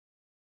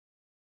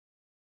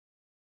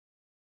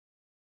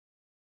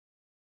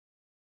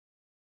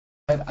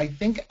I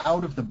think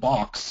out of the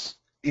box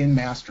in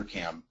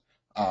Mastercam,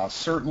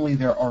 certainly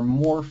there are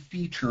more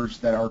features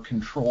that are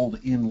controlled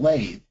in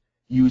Lathe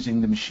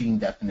using the Machine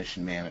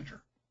Definition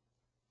Manager.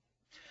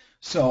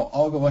 So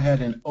I'll go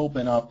ahead and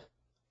open up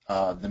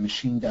the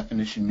Machine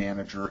Definition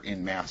Manager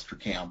in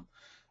Mastercam.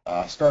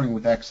 Starting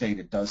with X8,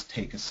 it does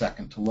take a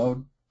second to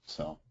load.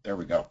 So there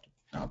we go.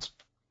 Now it's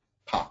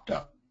popped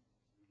up.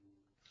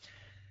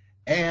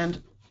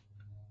 And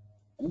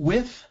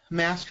with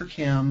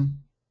Mastercam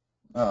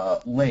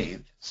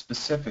Lathe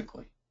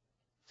specifically,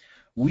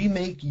 we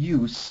make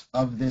use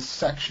of this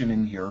section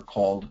in here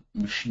called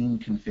Machine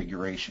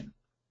Configuration.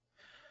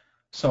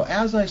 So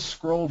as I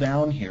scroll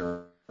down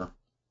here,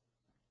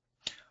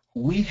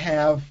 we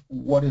have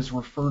what is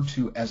referred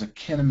to as a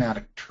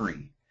kinematic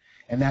tree.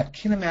 And that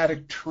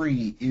kinematic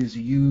tree is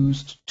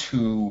used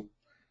to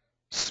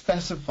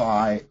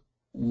specify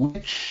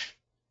which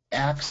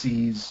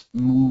axes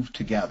move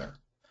together.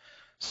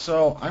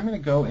 So I'm going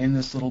to go in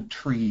this little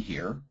tree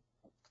here,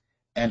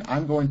 and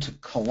I'm going to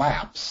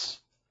collapse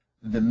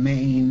the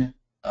main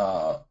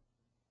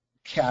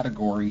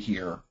category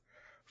here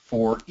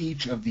for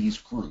each of these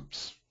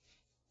groups.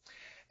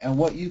 And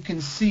what you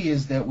can see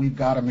is that we've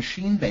got a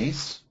machine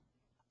base,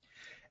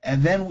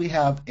 and then we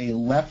have a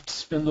left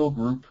spindle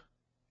group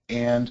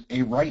and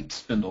a right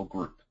spindle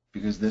group,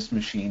 because this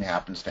machine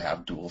happens to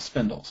have dual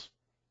spindles.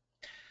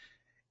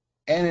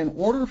 And in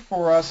order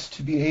for us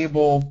to be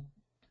able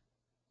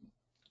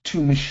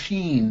to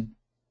machine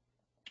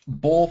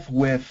both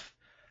with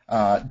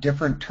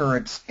different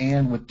turrets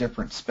and with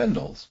different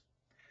spindles,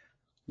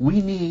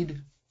 we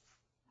need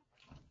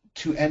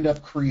to end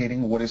up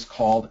creating what is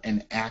called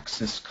an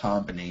axis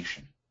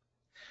combination.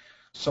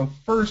 So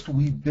first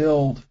we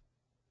build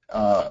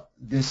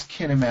this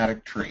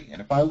kinematic tree.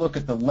 And if I look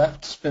at the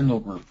left spindle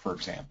group, for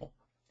example,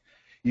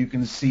 you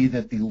can see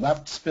that the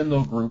left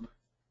spindle group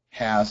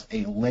has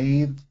a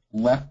lathe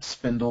left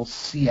spindle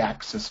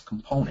C-axis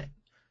component.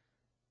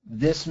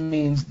 This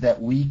means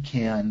that we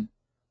can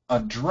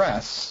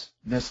address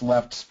this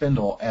left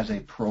spindle as a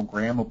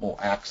programmable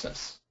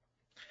axis.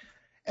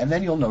 And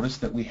then you'll notice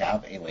that we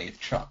have a lathe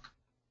chuck.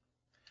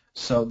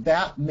 So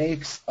that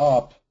makes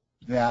up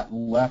that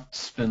left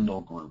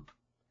spindle group.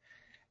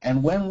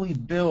 And when we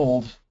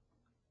build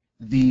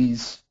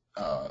these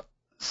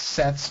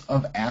sets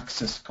of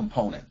axis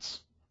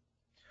components,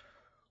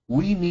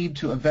 we need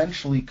to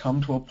eventually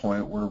come to a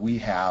point where we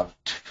have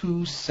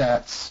two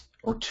sets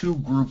or two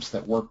groups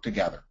that work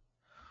together.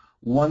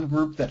 One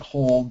group that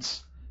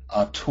holds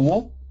a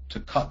tool to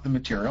cut the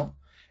material,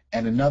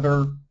 and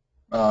another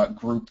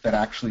group that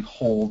actually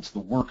holds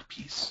the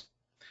workpiece.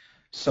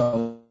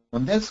 So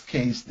in this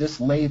case, this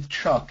lathe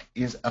chuck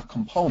is a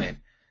component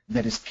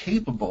that is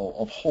capable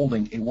of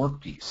holding a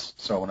workpiece.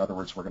 So in other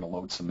words, we're going to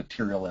load some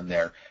material in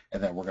there,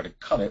 and then we're going to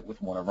cut it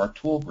with one of our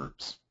tool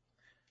groups.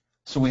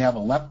 So we have a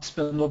left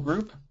spindle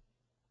group,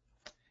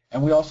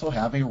 and we also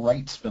have a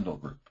right spindle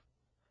group.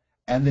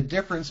 And the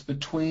difference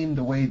between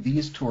the way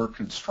these two are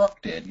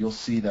constructed, you'll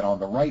see that on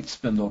the right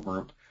spindle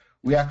group,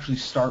 we actually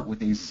start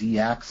with a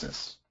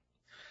Z-axis.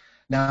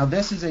 Now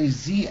this is a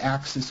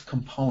Z-axis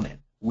component,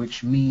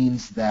 which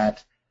means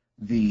that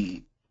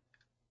the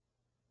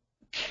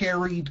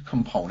carried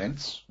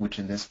components, which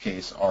in this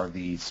case are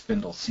the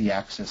spindle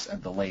C-axis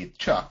and the lathe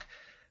chuck,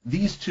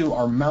 these two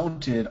are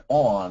mounted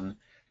on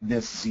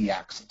this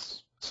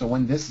Z-axis. So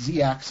when this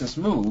Z-axis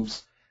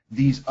moves,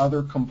 these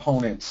other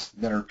components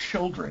that are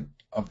children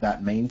of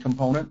that main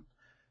component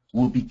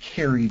will be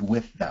carried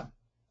with them.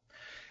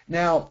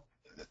 Now,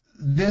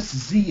 this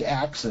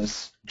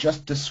Z-axis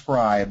just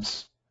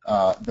describes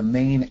the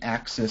main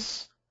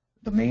axis,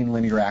 the main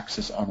linear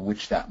axis on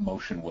which that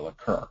motion will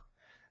occur.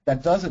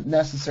 That doesn't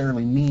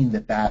necessarily mean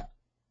that that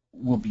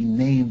will be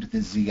named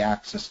the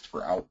Z-axis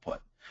for output.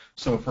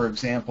 So for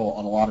example,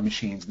 on a lot of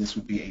machines, this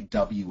would be a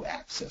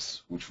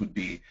W-axis, which would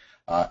be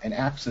an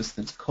axis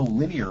that's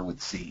collinear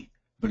with Z,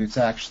 but it's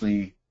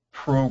actually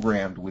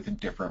programmed with a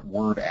different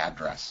word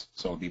address.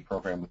 So it would be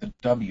programmed with a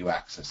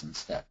W-axis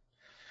instead.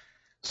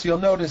 So you'll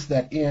notice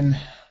that in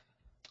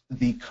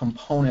the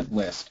component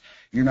list,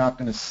 you're not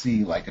going to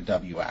see like a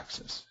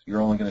W-axis.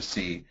 You're only going to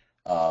see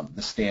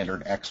the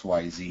standard X,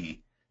 Y,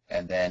 Z,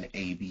 and then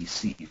A, B,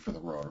 C for the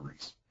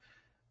rotaries.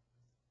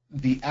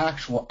 The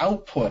actual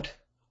output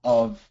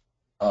of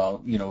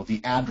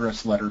the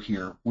address letter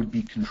here would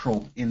be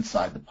controlled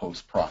inside the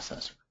post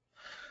processor.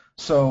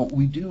 So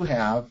we do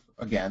have,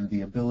 again,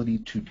 the ability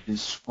to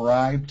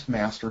describe to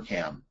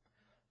Mastercam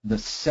the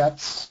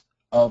sets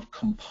of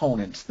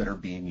components that are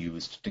being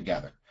used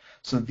together.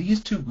 So these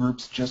two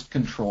groups just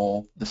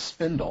control the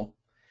spindle,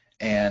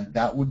 and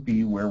that would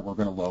be where we're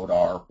going to load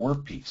our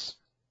workpiece.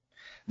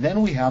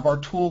 Then we have our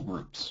tool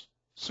groups.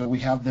 So we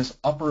have this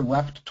upper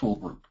left tool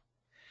group.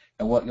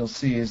 And what you'll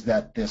see is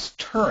that this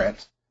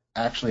turret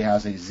actually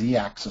has a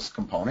Z-axis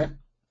component,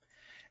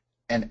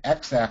 an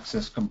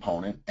X-axis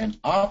component,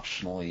 and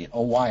optionally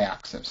a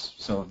Y-axis.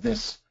 So if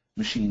this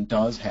machine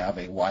does have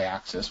a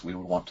Y-axis, we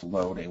would want to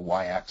load a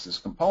Y-axis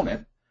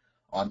component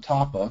on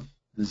top of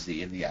the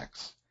Z and the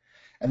X.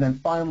 And then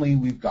finally,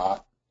 we've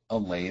got a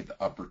lathe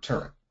upper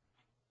turret.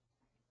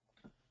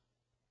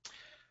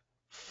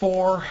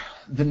 For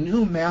the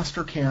new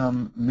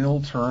Mastercam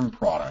mill turn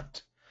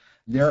product,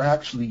 they're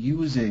actually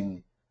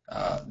using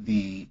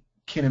the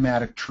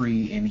kinematic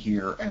tree in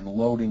here and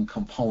loading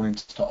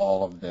components to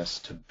all of this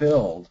to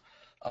build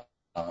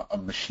a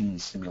machine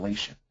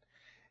simulation.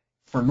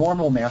 For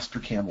normal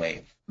Mastercam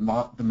lathe,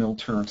 not the mill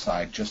turn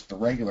side, just the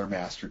regular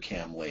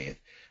Mastercam lathe,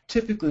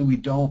 typically we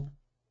don't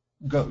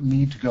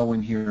need to go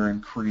in here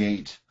and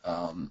create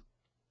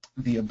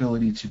the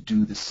ability to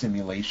do the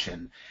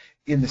simulation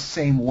in the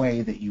same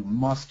way that you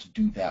must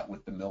do that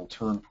with the mill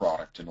turn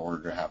product in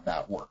order to have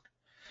that work.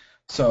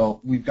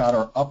 So we've got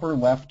our upper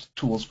left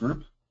tools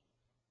group.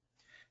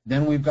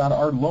 Then we've got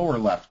our lower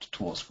left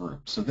tools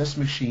group. So this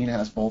machine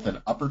has both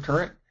an upper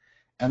turret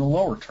and a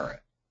lower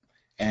turret.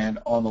 And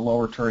on the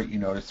lower turret, you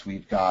notice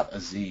we've got a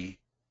Z,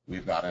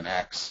 we've got an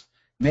X.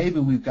 Maybe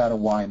we've got a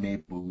Y,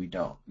 maybe we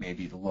don't.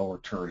 Maybe the lower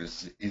turret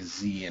is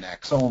Z and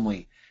X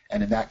only,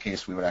 and in that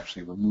case, we would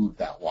actually remove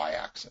that Y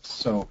axis.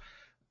 So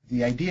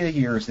the idea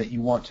here is that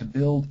you want to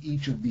build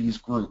each of these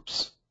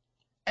groups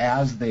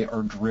as they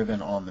are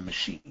driven on the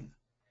machine.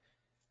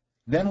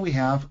 Then we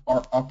have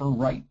our upper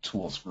right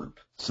tools group.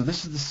 So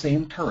this is the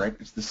same turret,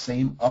 it's the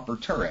same upper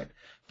turret,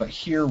 but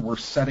here we're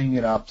setting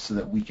it up so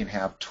that we can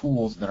have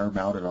tools that are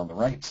mounted on the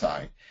right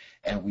side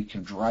and we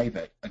can drive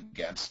it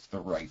against the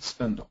right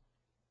spindle.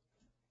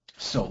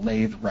 So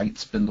lathe right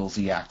spindle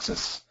Z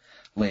axis,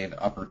 lathe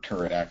upper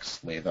turret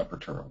X, lathe upper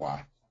turret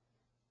Y.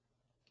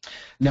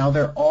 Now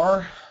there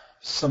are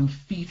some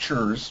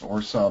features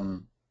or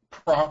some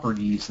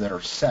properties that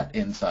are set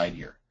inside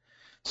here.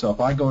 So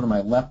if I go to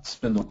my left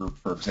spindle group,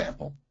 for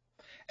example,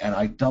 and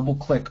I double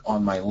click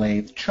on my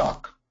lathe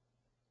chuck,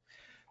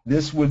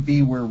 this would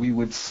be where we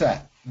would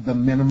set the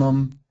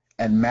minimum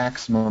and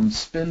maximum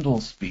spindle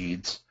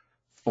speeds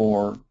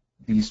for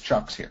these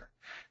chucks here.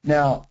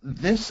 Now,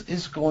 this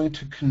is going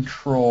to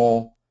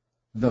control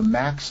the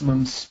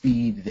maximum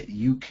speed that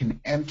you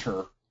can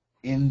enter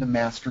in the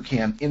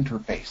Mastercam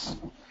interface.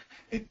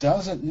 It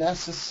doesn't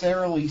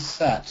necessarily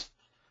set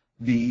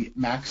the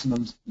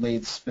maximum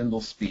lathe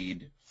spindle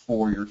speed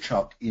for your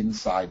chuck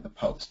inside the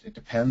post. It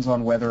depends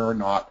on whether or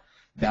not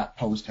that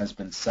post has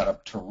been set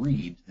up to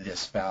read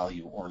this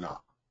value or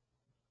not.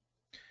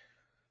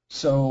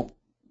 So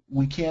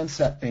we can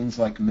set things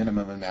like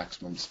minimum and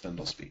maximum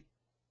spindle speed.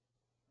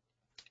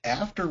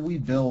 After we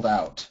build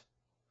out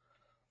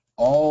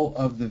all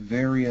of the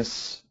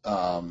various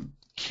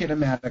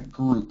kinematic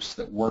groups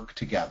that work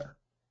together,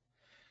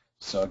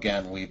 so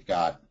again, we've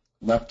got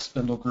left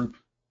spindle group,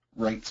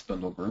 right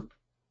spindle group.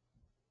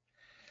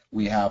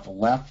 We have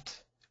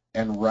left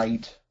and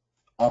right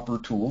upper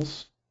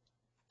tools,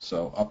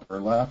 so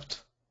upper left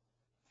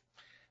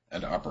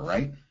and upper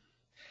right.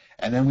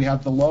 And then we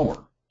have the lower,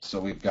 so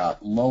we've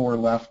got lower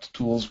left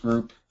tools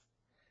group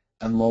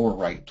and lower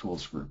right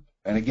tools group.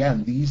 And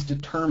again, these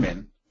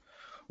determine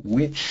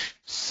which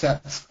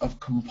sets of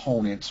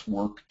components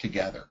work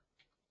together.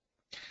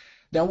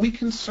 Now we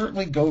can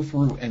certainly go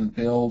through and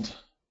build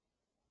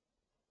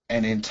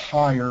an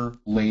entire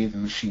lathe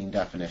machine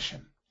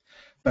definition,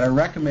 but I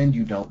recommend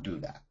you don't do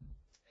that.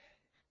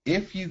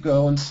 If you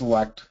go and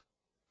select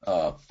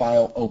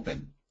File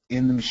Open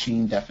in the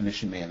Machine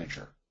Definition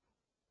Manager,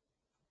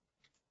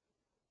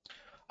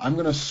 I'm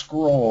going to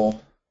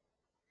scroll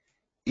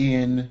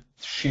in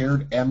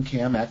Shared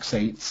MCAM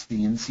X8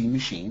 CNC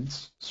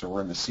Machines, so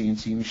we're in the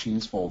CNC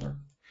Machines folder,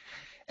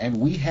 and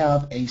we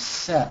have a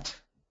set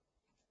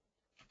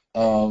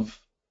of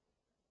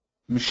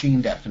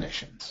machine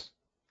definitions.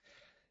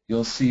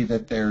 You'll see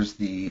that there's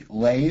the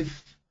lathe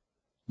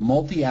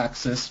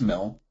multi-axis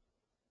mill.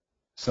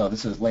 So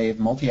this is lathe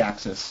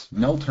multi-axis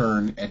mill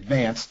turn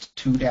advanced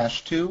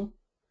 2-2.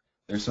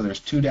 So there's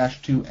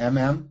 2-2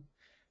 mm,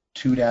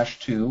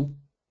 2-2.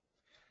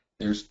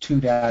 There's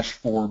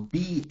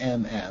 2-4B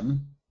mm,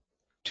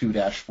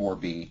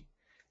 2-4B,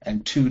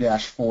 and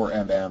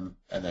 2-4 mm,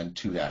 and then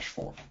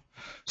 2-4.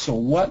 So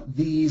what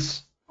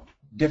these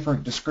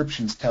different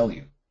descriptions tell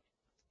you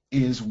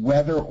is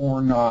whether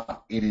or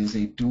not it is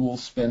a dual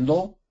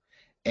spindle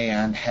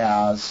and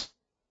has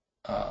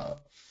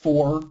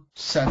 4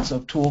 sets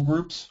of tool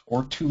groups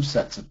or 2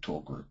 sets of tool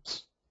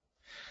groups.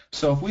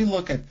 So if we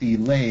look at the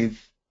lathe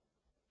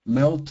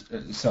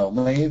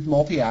lathe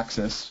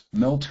multi-axis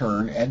mill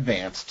turn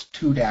advanced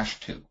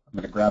 2-2. I'm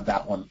going to grab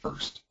that one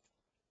first.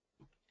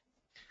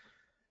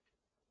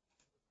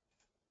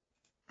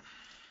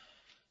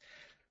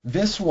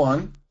 This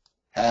one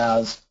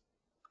has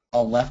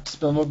a left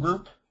spindle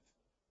group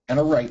and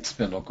a right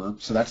spindle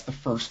group, so that's the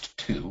first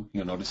 2.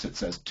 You'll notice it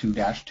says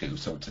 2-2,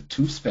 so it's a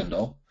 2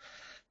 spindle.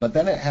 But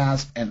then it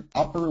has an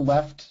upper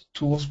left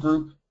tools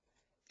group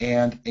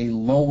and a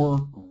lower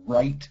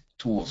right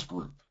tools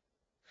group.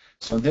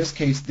 So in this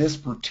case, this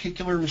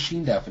particular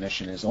machine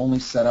definition is only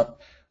set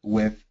up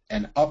with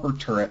an upper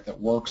turret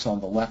that works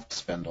on the left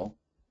spindle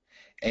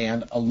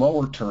and a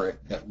lower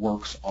turret that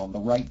works on the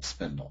right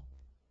spindle.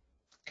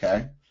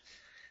 Okay?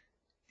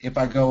 If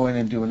I go in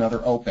and do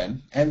another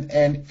open,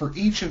 and for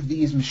each of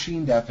these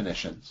machine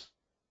definitions,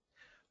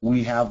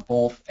 we have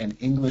both an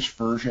English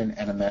version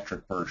and a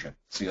metric version.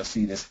 So you'll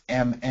see this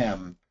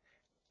MM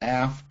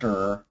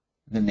after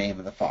the name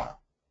of the file.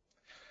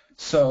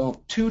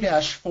 So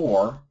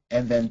 2-4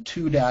 and then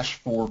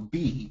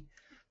 2-4B,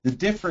 the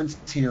difference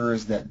here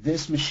is that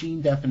this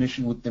machine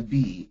definition with the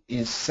B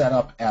is set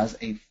up as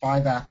a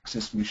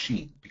 5-axis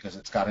machine because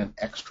it's got an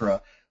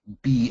extra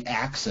B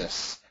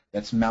axis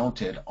that's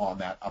mounted on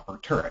that upper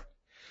turret.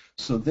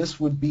 So this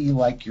would be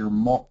like your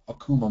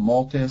Akuma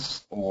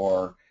Multis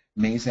or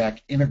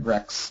Mazak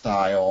Integrex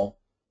style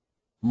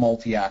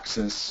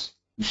multi-axis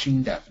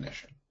machine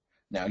definition.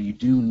 Now you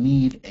do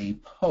need a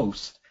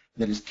post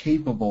that is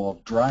capable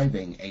of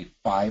driving a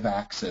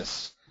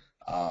 5-axis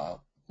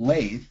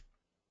lathe,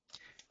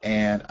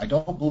 and I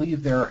don't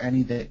believe there are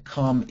any that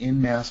come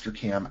in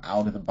Mastercam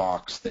out of the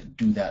box that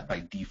do that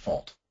by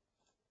default.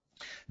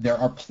 There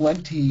are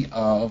plenty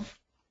of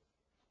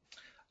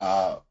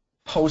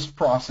post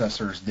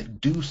processors that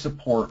do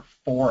support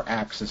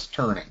 4-axis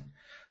turning.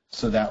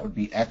 So that would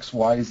be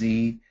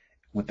XYZ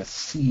with a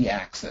C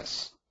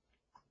axis.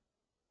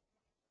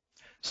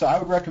 So I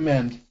would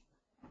recommend,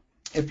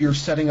 if you're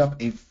setting up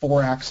a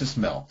 4-axis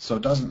mill, so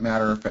it doesn't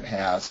matter if it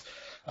has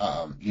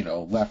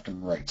left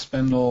and right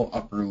spindle,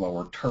 upper,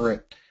 lower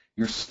turret,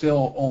 you're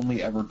still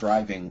only ever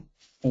driving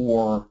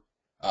 4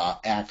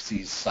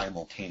 axes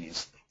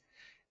simultaneously.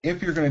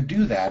 If you're going to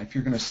do that, if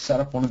you're going to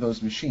set up one of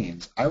those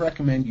machines, I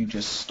recommend you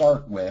just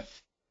start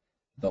with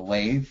the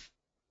lathe,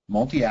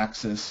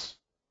 multi-axis,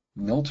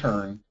 mill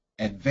turn,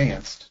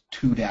 advanced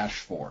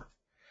 2-4.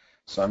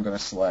 So I'm going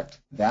to select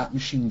that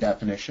machine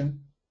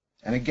definition.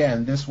 And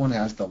again, this one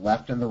has the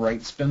left and the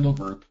right spindle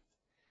group,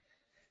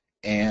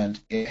 and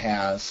it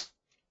has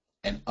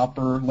an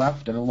upper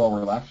left and a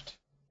lower left,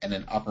 and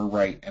an upper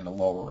right and a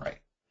lower right.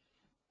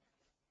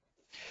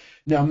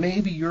 Now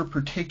maybe your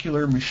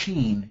particular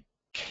machine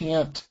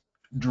can't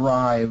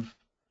drive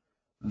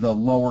the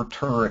lower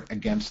turret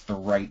against the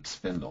right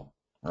spindle,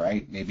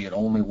 right? Maybe it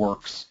only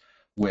works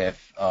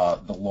with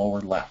the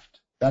lower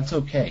left. That's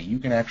okay. You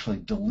can actually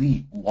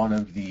delete one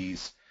of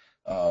these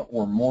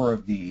or more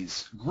of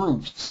these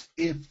groups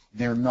if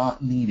they're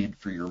not needed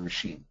for your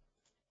machine.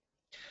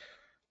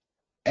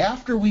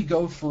 After we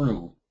go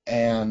through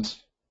and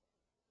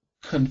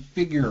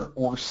configure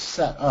or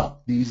set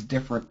up these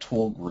different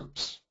tool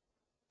groups,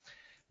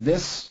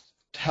 this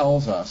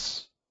tells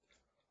us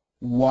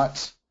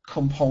what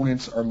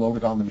components are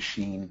loaded on the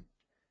machine.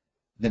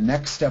 The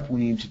next step we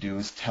need to do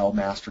is tell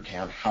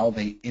Mastercam how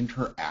they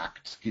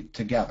interact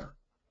together.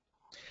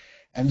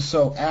 And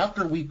so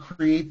after we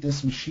create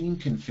this machine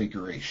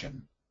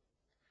configuration,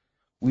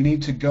 we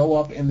need to go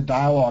up in the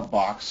dialog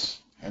box,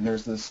 and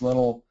there's this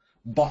little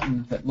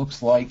button that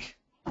looks like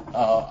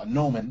a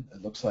gnomon.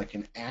 It looks like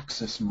an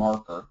axis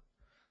marker.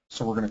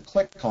 So we're going to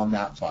click on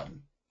that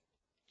button.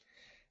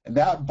 And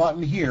that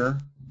button here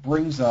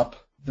brings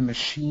up the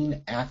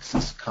machine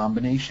axis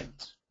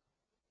combinations.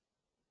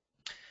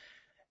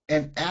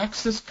 An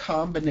axis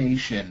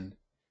combination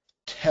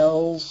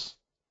tells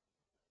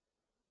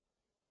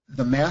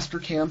the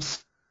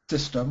Mastercam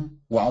system,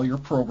 while you're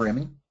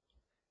programming,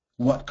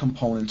 what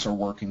components are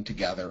working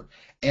together,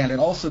 and it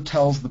also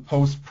tells the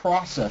post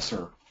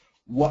processor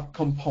what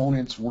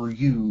components were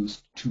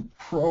used to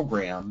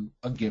program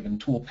a given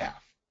toolpath.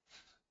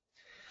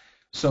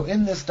 So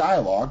in this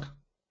dialog,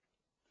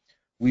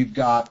 we've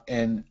got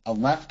a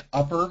left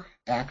upper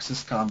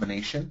axis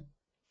combination,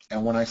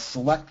 and when I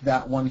select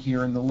that one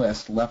here in the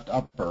list, left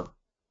upper,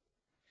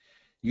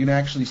 you can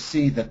actually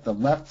see that the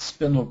left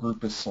spindle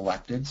group is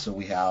selected. So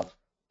we have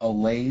a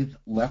lathe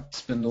left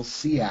spindle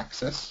C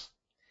axis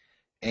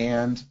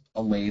and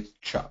a lathe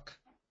chuck.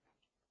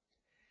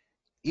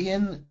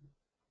 In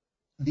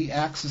the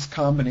axis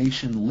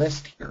combination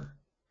list here,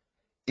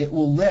 it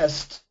will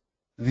list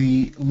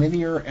the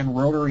linear and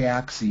rotary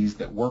axes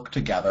that work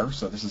together.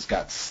 So this has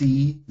got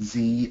C,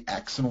 Z,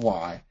 X, and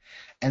Y.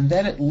 And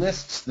then it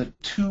lists the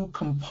 2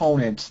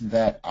 components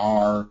that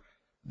are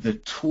the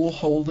tool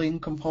holding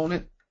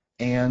component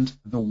and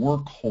the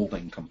work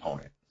holding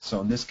component. So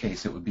in this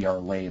case, it would be our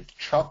lathe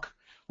chuck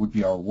would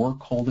be our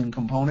work holding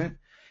component,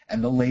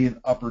 and the lathe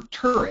upper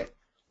turret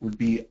would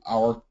be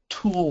our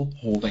tool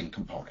holding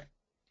component.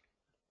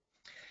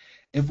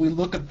 If we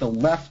look at the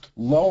left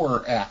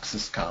lower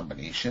axis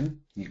combination,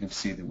 you can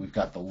see that we've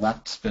got the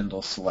left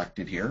spindle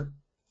selected here.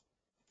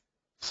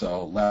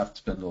 So left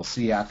spindle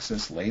C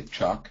axis, lathe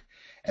chuck.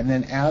 And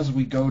then as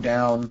we go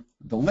down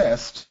the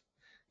list,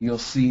 you'll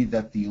see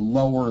that the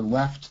lower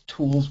left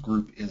tools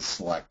group is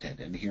selected.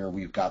 And here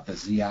we've got the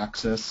Z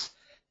axis,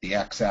 the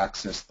X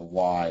axis, the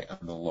Y,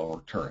 and the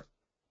lower turret.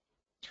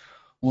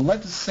 Well,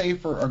 let's say,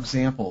 for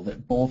example,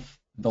 that both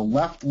the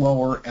left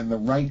lower and the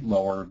right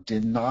lower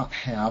did not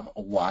have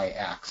a Y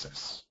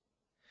axis.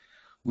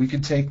 We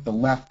could take the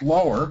left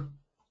lower,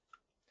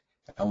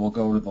 and we'll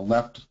go to the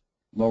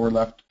lower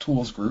left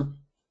tools group.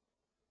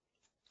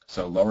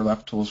 So lower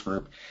left tools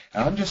group,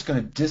 and I'm just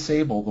going to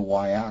disable the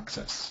Y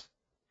axis.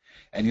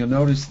 And you'll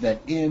notice that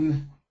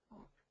in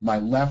my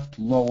left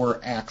lower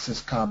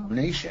axis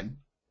combination,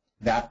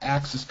 that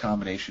axis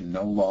combination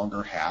no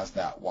longer has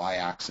that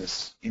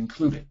y-axis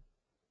included.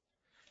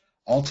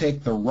 I'll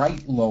take the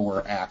right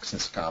lower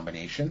axis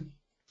combination.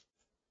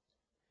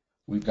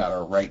 We've got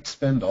our right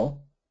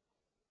spindle.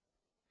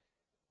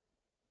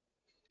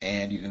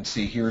 And you can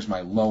see here's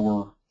my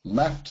lower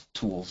left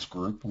tools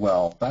group.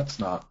 Well, that's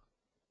not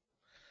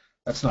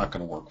going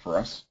to work for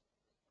us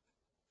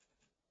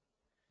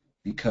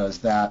because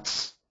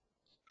that's,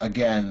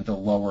 again, the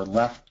lower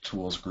left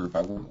tools group.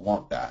 I wouldn't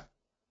want that.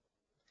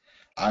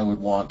 I would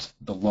want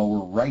the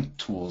lower right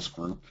tools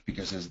group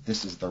because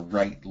this is the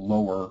right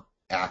lower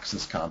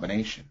axis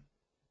combination.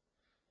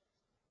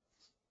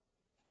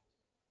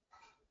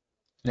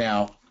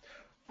 Now,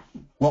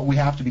 what we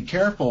have to be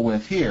careful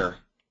with here,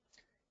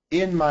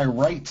 in my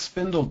right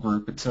spindle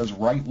group, it says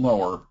right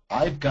lower,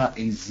 I've got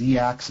a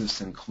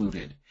z-axis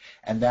included,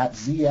 and that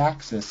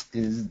z-axis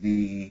is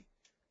the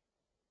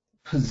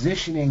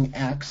positioning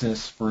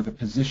axis for the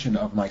position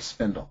of my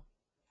spindle.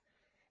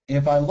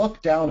 If I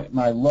look down at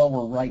my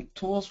lower right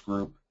tools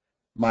group,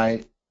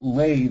 my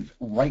lathe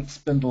right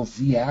spindle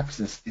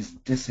z-axis is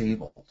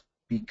disabled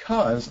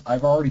because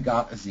I've already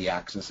got a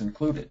z-axis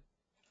included.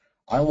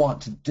 I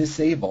want to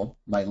disable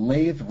my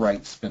lathe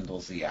right spindle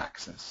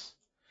z-axis,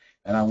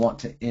 and I want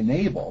to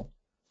enable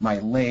my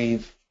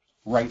lathe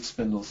right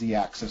spindle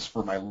z-axis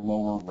for my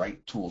lower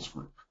right tools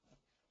group.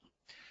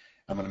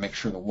 I'm going to make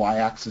sure the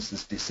y-axis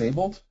is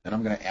disabled, and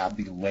I'm going to add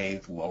the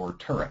lathe lower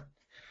turret.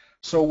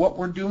 So what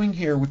we're doing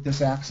here with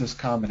this axis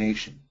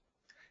combination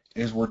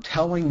is we're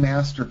telling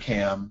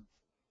Mastercam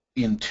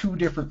in two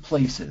different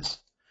places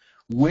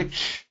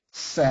which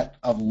set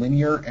of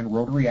linear and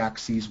rotary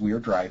axes we are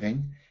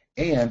driving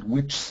and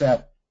which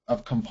set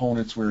of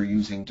components we're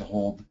using to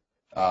hold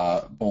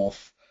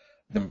both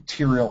the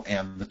material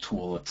and the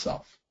tool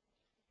itself.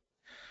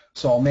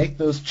 So I'll make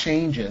those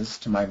changes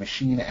to my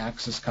machine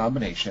axis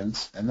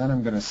combinations, and then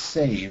I'm going to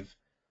save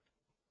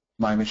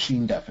my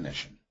machine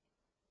definition.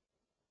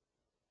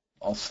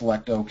 I'll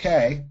select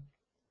OK,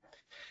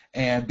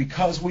 and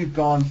because we've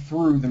gone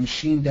through the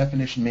machine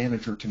definition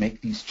manager to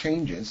make these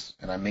changes,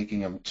 and I'm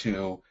making them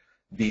to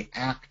the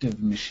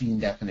active machine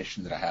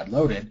definition that I had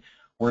loaded,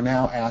 we're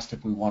now asked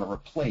if we want to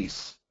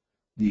replace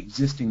the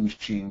existing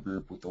machine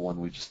group with the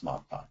one we just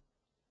modified.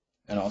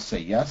 And I'll say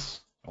yes,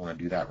 I want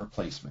to do that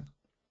replacement.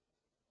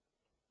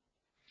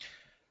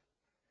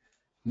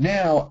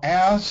 Now,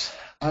 as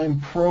I'm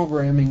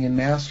programming in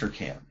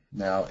Mastercam,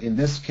 now in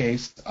this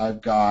case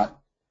I've got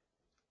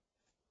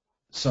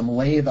some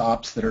lathe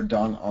ops that are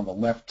done on the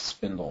left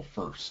spindle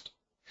first.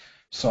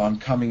 So I'm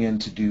coming in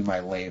to do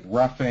my lathe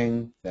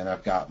roughing, then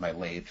I've got my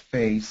lathe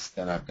face,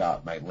 then I've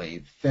got my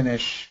lathe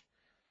finish.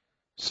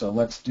 So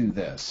let's do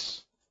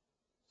this.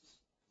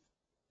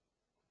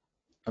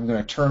 I'm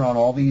going to turn on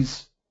all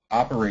these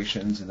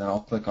operations, and then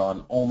I'll click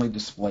on Only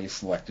Display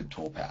Selected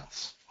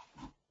Toolpaths.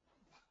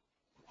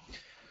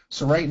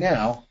 So right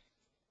now,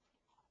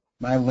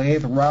 my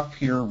lathe rough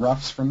here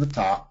roughs from the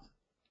top.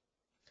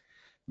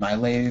 My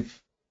lathe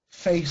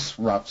face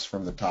roughs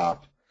from the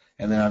top,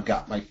 and then I've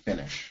got my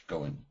finish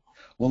going.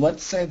 Well,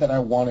 let's say that I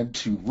wanted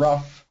to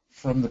rough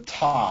from the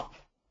top,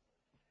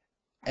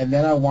 and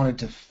then I wanted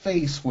to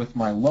face with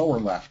my lower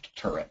left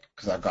turret,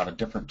 because I've got a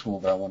different tool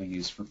that I want to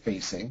use for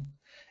facing.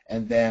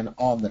 And then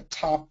on the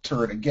top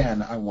turret,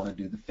 again, I want to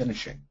do the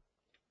finishing.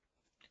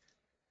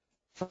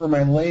 For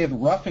my lathe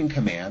roughing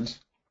command,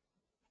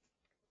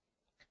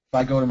 if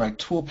I go to my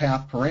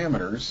toolpath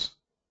parameters,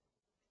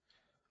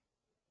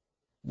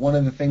 one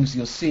of the things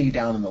you'll see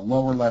down in the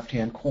lower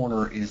left-hand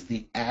corner is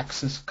the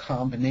axis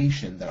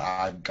combination that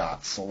I've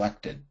got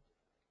selected.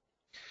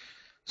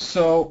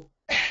 So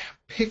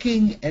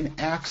picking an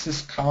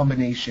axis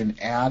combination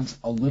adds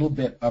a little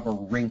bit of a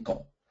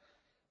wrinkle,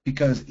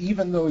 because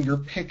even though you're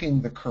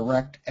picking the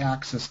correct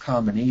axis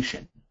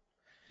combination,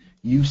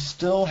 you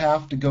still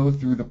have to go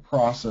through the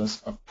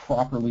process of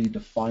properly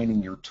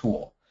defining your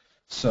tool.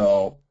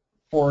 So,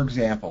 for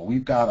example,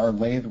 we've got our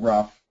lathe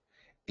rough.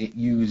 It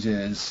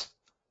uses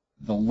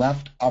the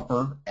left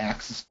upper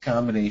axis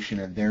combination,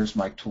 and there's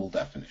my tool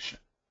definition.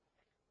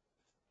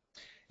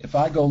 If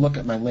I go look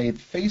at my lathe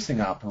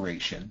facing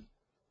operation,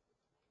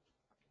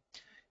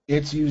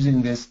 it's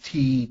using this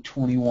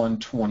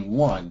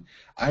T2121.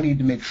 I need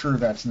to make sure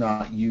that's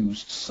not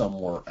used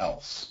somewhere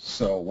else.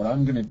 So what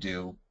I'm going to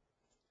do,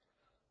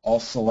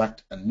 I'll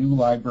select a new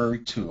library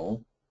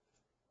tool.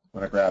 I'm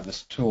going to grab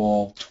this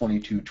tool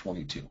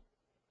 2222.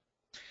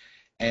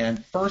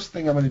 And first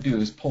thing I'm going to do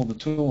is pull the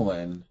tool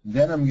in,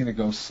 then I'm going to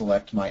go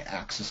select my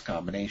axis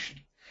combination.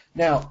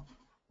 Now,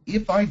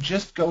 if I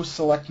just go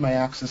select my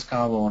axis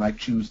combo and I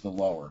choose the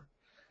lower,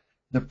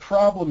 the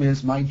problem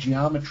is my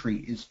geometry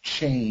is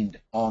chained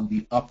on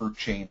the upper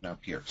chain up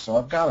here. So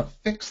I've got to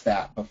fix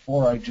that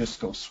before I just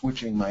go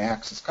switching my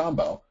axis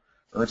combo,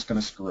 or it's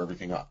going to screw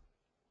everything up.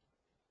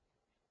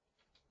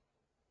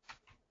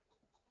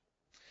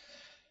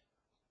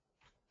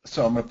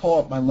 So I'm going to pull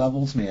up my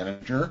levels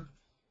manager.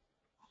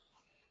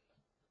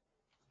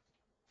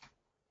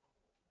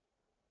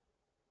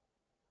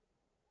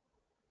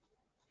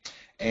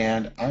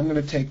 And I'm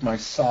going to take my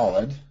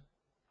solid,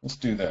 let's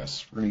do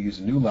this. We're going to use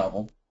a new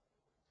level.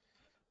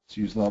 Let's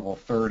use level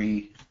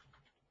 30.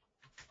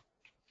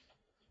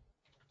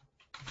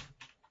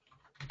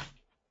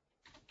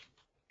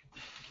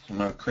 I'm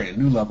going to create a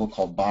new level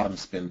called bottom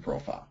spin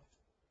profile.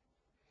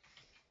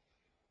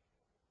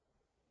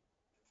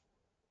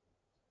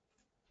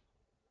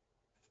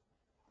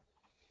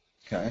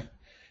 Okay,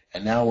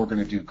 and now we're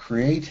going to do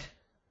create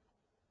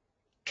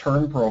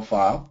turn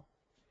profile.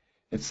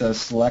 It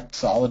says select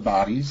solid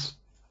bodies,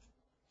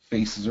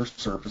 faces or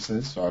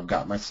surfaces, so I've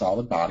got my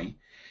solid body,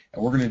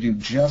 and we're going to do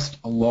just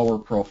a lower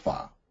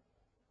profile.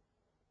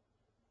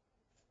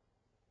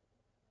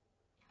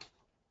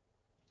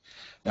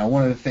 Now,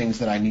 one of the things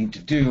that I need to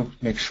do,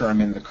 make sure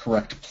I'm in the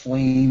correct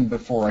plane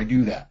before I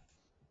do that.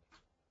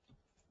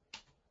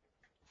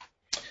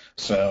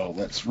 So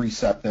let's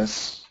reset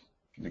this.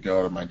 I'm going to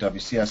go to my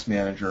WCS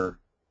manager,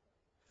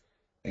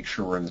 make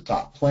sure we're in the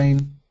top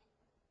plane.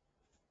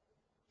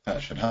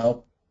 That should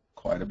help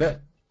quite a bit.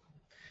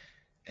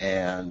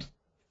 And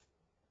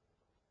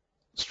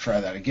let's try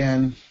that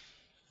again.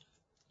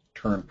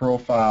 Turn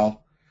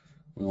profile.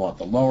 We want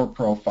the lower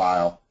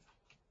profile.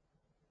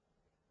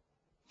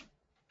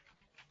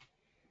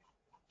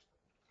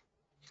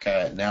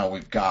 Okay, now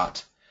we've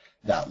got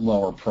that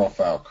lower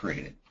profile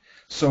created.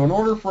 So in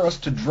order for us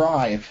to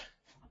drive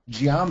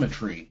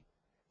geometry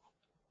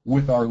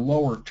with our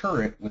lower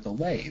turret with a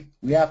lathe,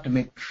 we have to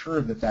make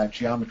sure that that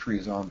geometry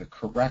is on the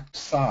correct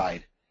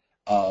side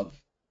of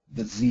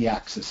the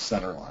z-axis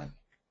center line.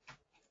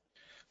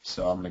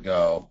 So I'm going to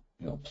go,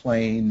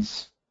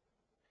 planes,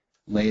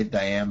 lathe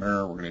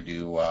diameter. We're going to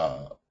do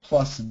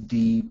plus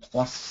D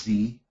plus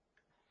Z,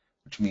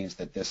 which means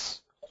that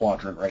this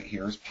quadrant right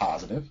here is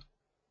positive.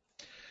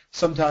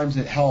 Sometimes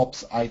it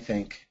helps, I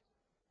think,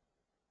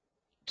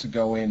 to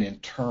go in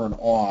and turn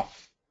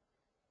off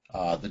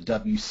the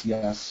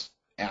WCS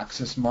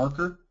axis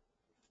marker.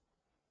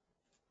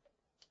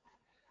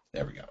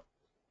 There we go.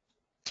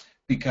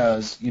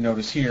 Because you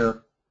notice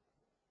here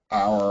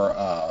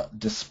our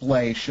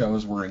display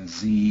shows we're in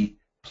Z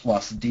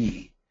plus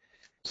D.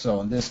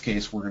 So in this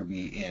case, we're going to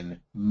be in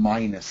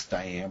minus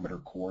diameter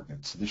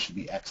coordinates. So this should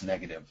be X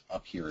negative.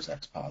 Up here is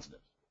X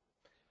positive.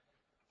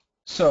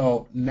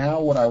 So now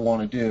what I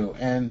want to do,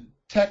 and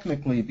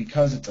technically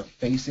because it's a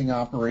facing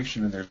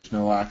operation and there's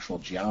no actual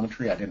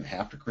geometry, I didn't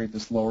have to create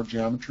this lower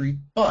geometry,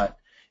 but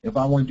if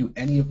I want to do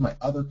any of my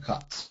other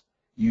cuts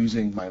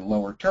using my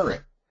lower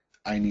turret,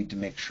 I need to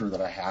make sure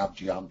that I have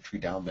geometry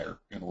down there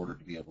in order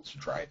to be able to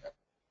drive it.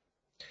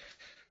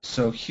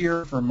 So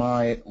here for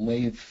my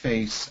lathe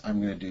face,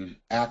 I'm going to do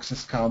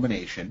axis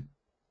combination,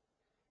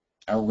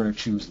 and we're going to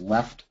choose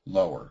left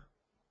lower.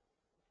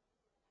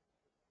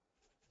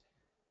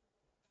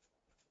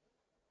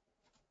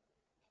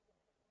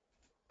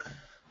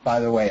 By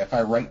the way, if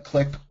I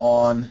right-click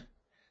on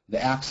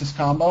the axis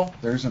combo,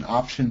 there's an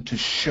option to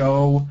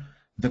show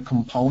the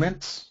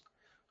components.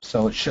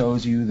 So it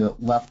shows you the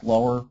left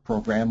lower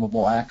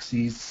programmable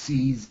axes,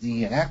 C,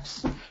 Z, and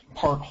X.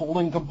 Part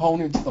holding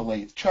components, the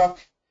lathe chuck,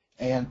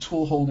 and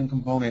tool holding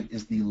component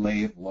is the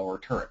lathe lower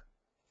turret.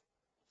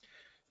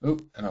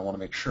 Oop, and I want to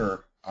make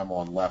sure I'm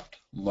on left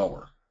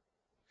lower.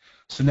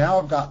 So now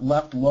I've got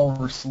left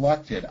lower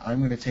selected. I'm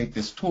going to take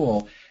this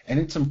tool, and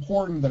it's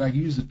important that I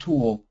use a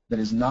tool that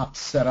is not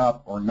set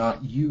up or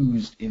not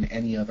used in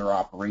any other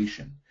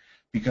operation.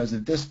 Because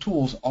if this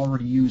tool is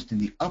already used in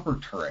the upper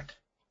turret,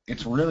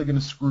 it's really going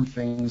to screw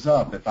things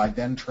up if I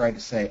then try to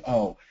say,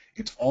 oh,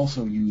 it's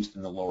also used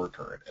in the lower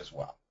turret as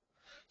well.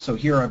 So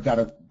here I've got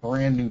a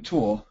brand new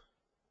tool.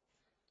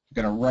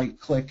 I'm going to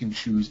right-click and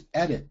choose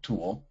Edit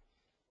Tool.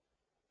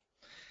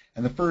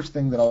 And the first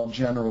thing that I'll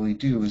generally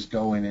do is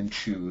go in and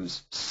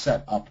choose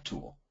Set Up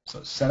Tool.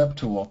 So Set Up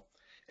Tool,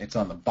 it's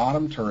on the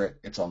bottom turret,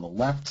 it's on the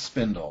left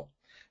spindle,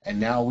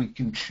 and now we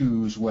can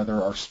choose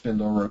whether our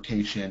spindle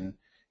rotation,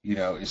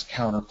 is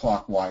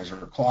counterclockwise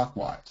or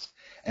clockwise.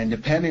 And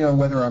depending on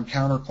whether I'm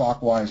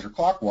counterclockwise or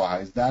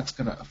clockwise, that's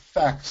going to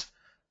affect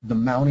the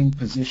mounting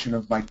position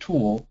of my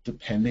tool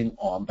depending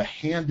on the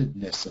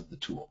handedness of the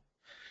tool.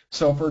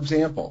 So for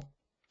example,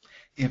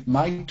 if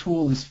my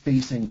tool is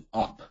facing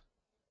up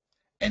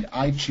and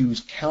I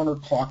choose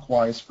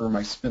counterclockwise for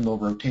my spindle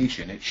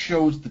rotation, it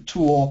shows the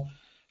tool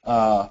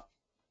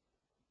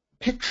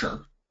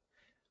picture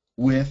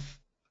with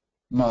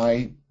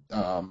my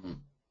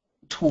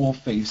tool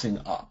facing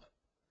up.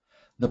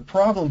 The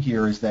problem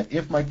here is that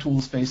if my tool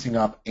is facing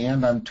up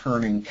and I'm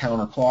turning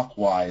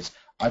counterclockwise,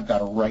 I've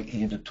got a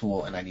right-handed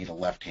tool and I need a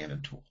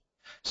left-handed tool.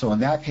 So in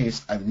that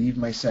case, I leave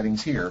my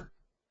settings here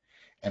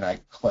and I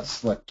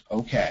select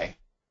OK.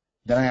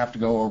 Then I have to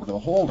go over to the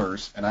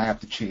holders and I have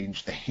to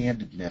change the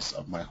handedness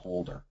of my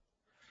holder.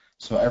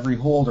 So every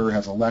holder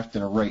has a left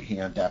and a right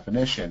hand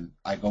definition.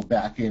 I go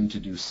back in to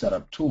do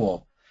Setup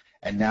Tool,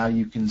 and now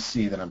you can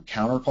see that I'm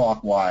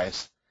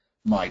counterclockwise.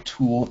 My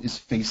tool is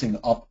facing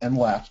up and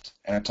left,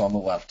 and it's on the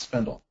left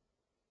spindle.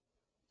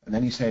 And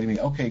then you say to me,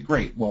 okay,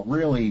 great. Well,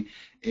 really,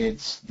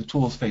 the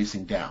tool is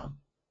facing down.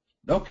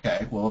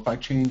 Okay, well, if I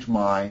change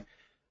my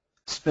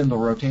spindle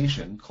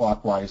rotation,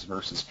 clockwise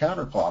versus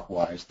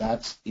counterclockwise,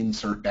 that's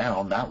insert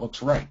down. That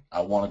looks right.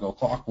 I want to go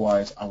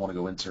clockwise. I want to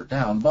go insert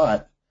down,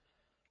 but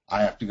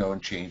I have to go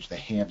and change the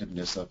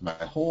handedness of my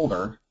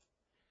holder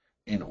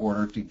in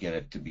order to get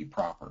it to be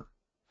proper.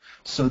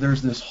 So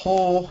there's this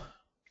whole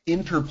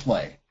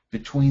interplay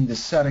between the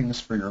settings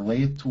for your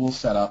lathe tool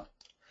setup,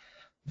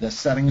 the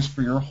settings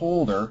for your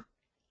holder,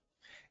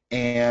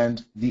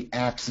 and the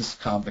axis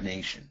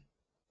combination.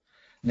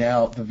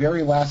 Now, the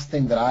very last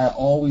thing that I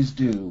always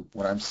do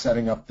when I'm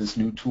setting up this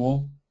new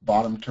tool,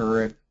 bottom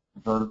turret,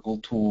 vertical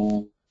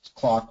tool,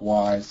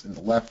 clockwise, in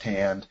the left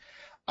hand,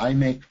 I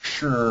make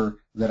sure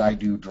that I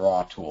do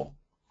draw tool,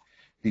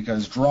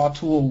 because draw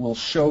tool will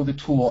show the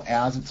tool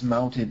as it's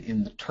mounted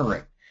in the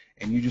turret,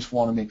 and you just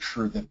want to make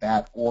sure that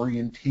that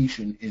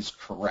orientation is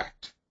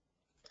correct.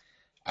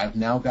 I've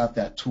now got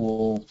that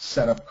tool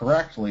set up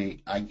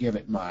correctly. I give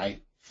it my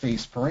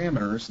face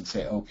parameters and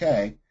say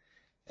OK,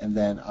 and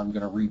then I'm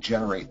going to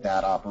regenerate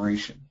that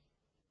operation.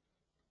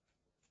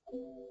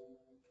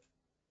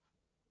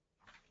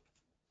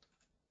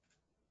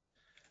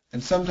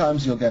 And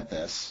sometimes you'll get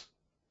this.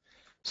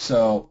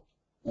 So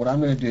what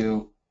I'm going to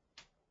do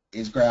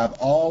is grab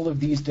all of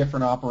these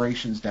different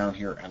operations down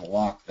here and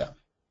lock them.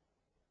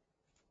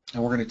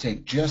 And we're going to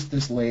take just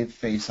this lathe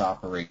face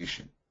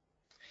operation.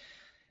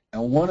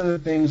 And one of the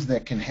things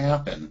that can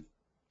happen,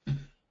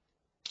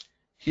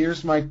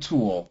 here's my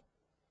tool.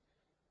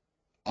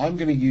 I'm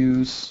going to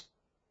use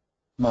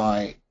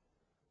my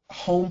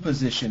home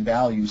position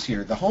values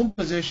here. The home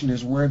position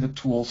is where the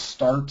tool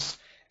starts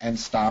and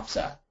stops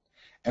at.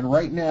 And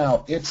right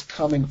now, it's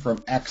coming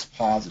from X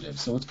positive,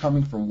 so it's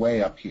coming from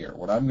way up here.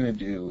 What I'm going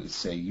to do is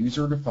say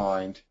user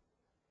defined.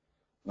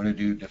 I'm going to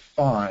do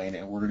define,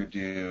 and we're going to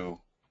do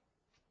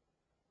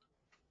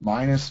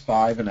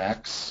 -5 in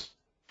X,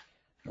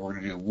 and we're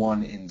going to do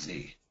 1 in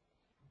Z.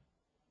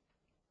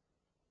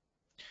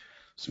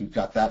 So we've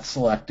got that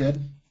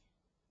selected.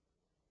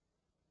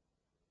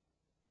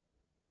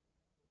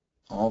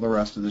 All the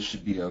rest of this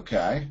should be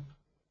okay.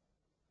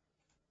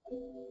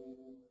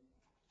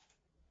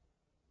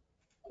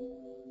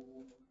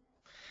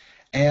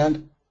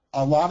 And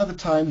a lot of the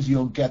times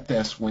you'll get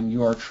this when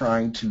you are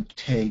trying to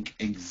take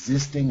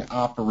existing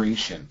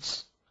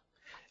operations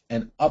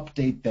and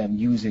update them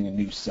using a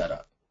new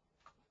setup.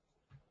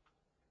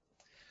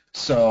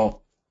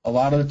 So a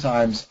lot of the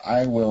times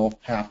I will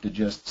have to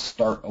just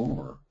start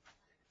over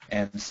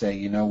and say,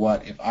 you know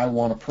what, if I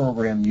want to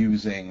program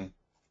using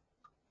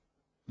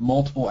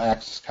multiple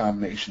axis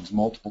combinations,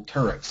 multiple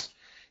turrets,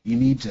 you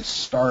need to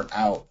start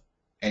out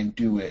and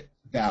do it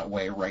that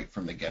way right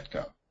from the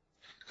get-go.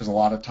 Because a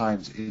lot of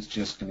times it's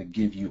just going to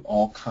give you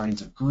all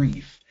kinds of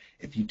grief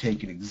if you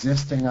take an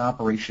existing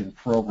operation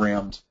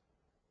programmed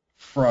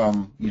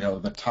from,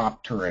 the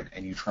top turret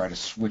and you try to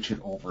switch it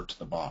over to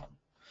the bottom.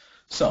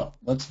 So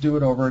let's do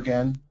it over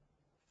again.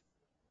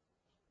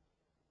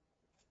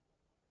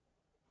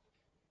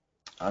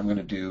 I'm going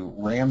to do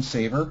RAM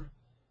saver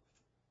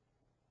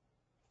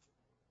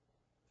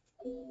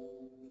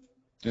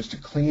just to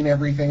clean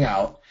everything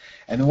out.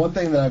 And the one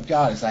thing that I've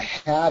got is I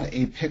had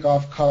a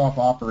pick-off cutoff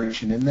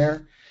operation in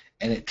there,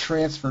 and it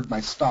transferred my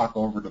stock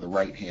over to the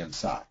right-hand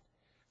side.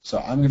 So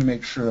I'm going to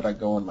make sure that I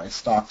go in my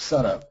stock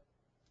setup,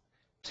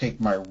 take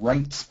my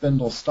right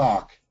spindle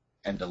stock,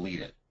 and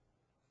delete it.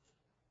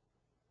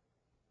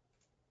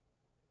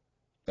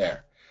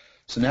 There.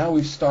 So now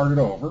we've started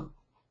over.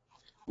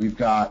 We've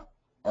got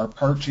our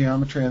part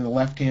geometry on the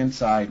left-hand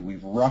side.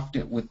 We've roughed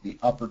it with the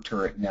upper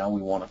turret. Now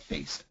we want to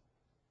face it.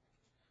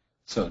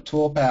 So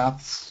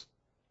toolpaths,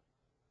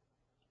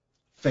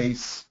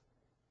 face,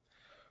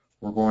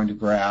 we're going to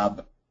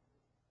grab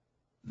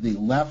the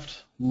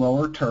left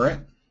lower turret.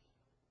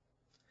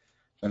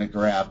 I'm going to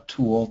grab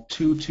tool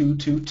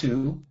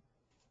 2222.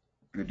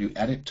 We're going to do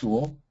edit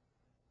tool.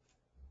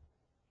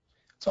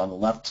 It's on the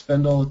left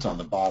spindle. It's on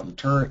the bottom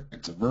turret.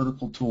 It's a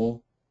vertical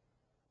tool.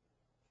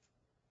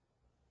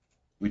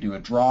 We do a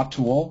draw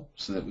tool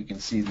so that we can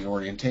see the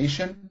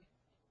orientation.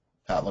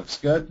 That looks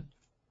good.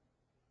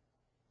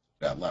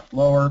 Got left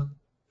lower.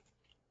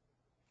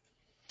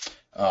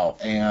 Oh,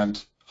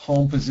 and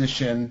home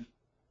position,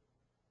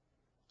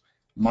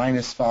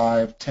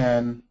 -5,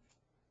 10.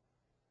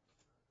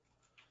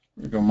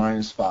 We're going to go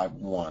 -5,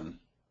 1,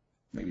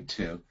 maybe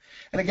 2.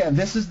 And again,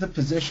 this is the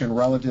position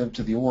relative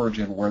to the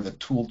origin where the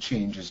tool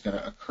change is going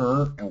to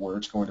occur and where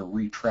it's going to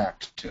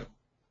retract to.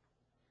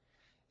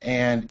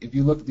 And if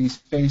you look at these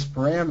face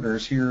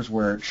parameters, here's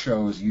where it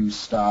shows use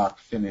stock,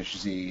 finish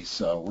Z.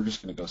 So we're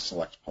just going to go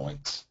select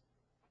points.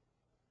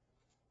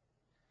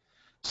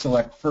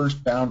 Select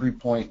first boundary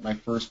point. My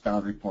first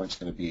boundary point is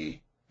going to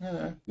be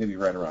maybe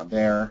right around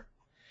there.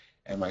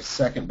 And my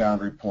second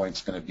boundary point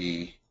is going to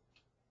be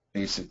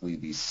basically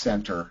the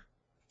center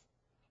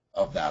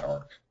of that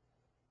arc.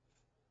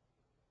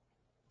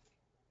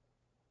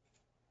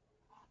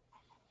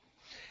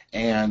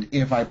 And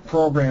if I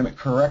program it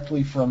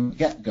correctly from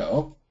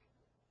get-go,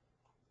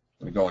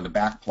 I'm going to go into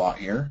backplot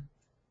here.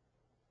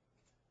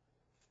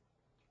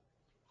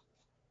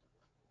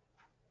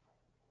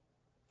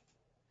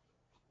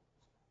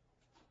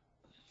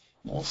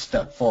 We'll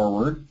step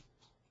forward.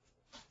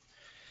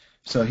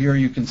 So here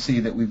you can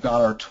see that we've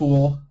got our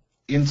tool.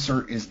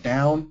 Insert is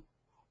down,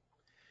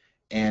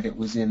 and it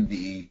was in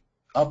the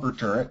upper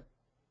turret.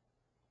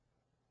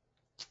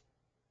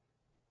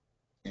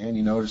 And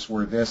you notice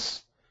where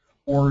this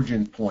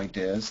origin point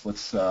is.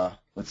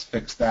 Let's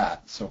fix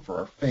that. So for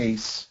our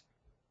face,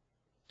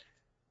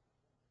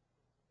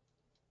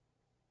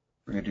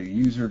 we're going to do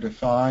user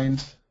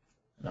defined,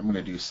 and I'm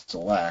going to do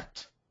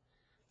select.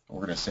 And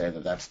we're going to say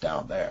that that's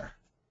down there.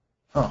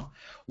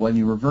 When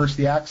you reverse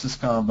the axis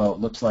combo, it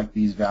looks like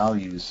these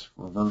values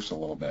reverse a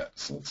little bit.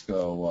 So let's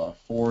go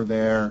 4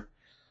 there.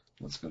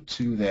 Let's go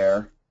 2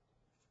 there.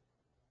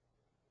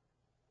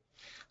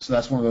 So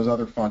that's one of those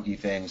other funky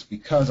things.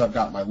 Because I've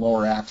got my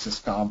lower axis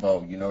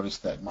combo, you notice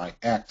that my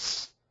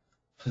X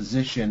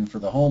position for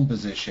the home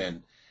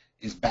position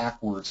is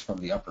backwards from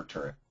the upper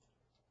turret.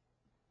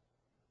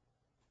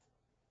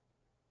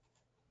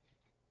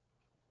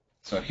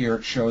 So here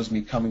it shows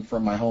me coming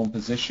from my home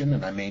position,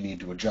 and I may need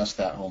to adjust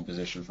that home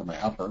position for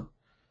my upper.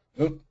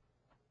 Oop.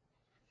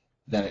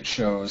 Then it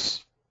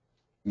shows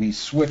me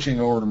switching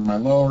over to my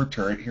lower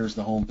turret. Here's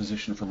the home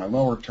position for my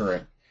lower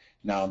turret.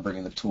 Now I'm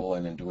bringing the tool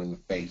in and doing the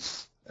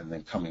face, and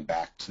then coming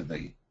back to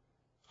the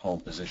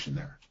home position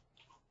there.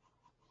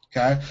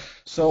 Okay,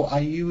 so I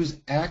use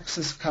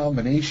axis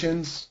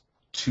combinations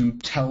to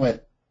tell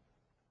it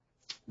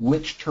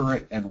which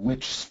turret and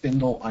which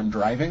spindle I'm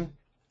driving.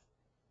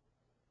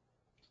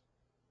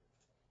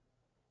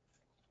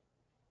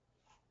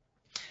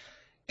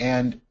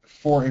 And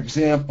for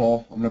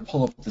example, I'm going to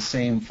pull up the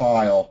same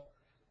file,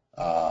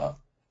 but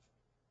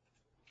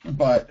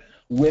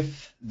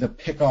with the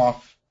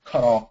pick-off,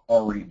 cut-off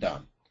already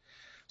done.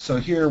 So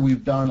here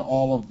we've done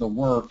all of the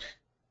work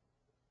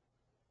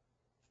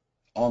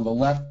on the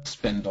left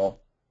spindle.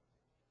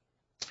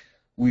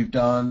 We've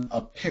done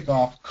a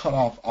pick-off,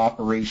 cut-off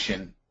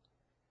operation,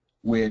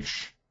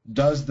 which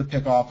does the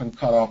pick-off and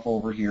cut-off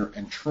over here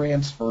and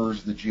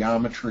transfers the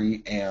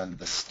geometry and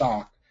the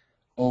stock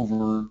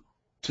over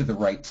to the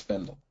right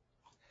spindle.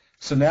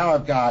 So now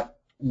I've got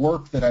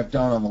work that I've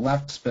done on the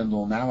left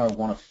spindle. Now I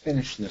want to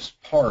finish this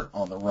part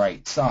on the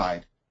right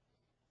side.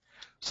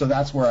 So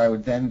that's where I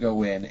would then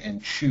go in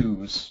and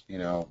choose,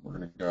 we're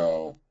going to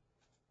go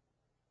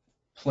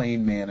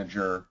plane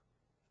manager.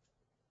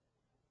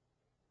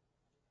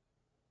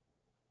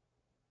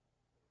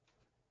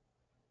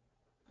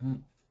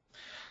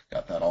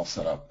 Got that all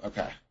set up.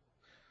 Okay.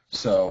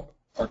 So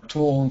our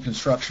tool and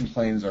construction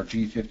plane is our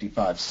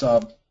G55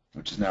 sub,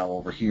 which is now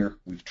over here.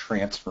 We've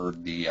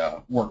transferred the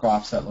work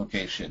offset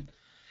location.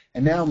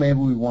 And now maybe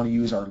we want to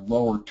use our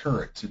lower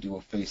turret to do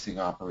a facing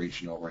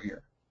operation over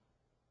here.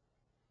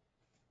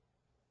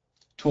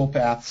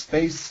 Toolpath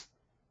space.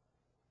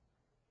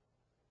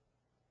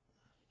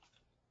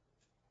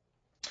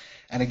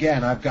 And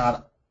again, I've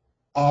got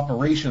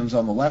operations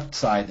on the left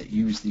side that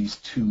use these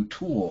two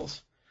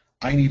tools.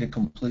 I need a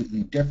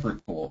completely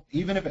different tool.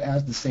 Even if it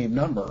has the same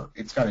number,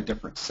 it's got a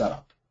different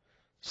setup.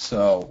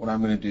 So what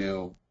I'm going to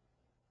do,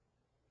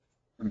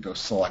 I'm going to go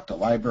select a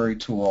library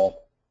tool,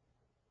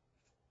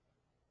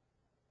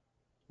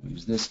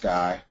 use this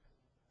guy.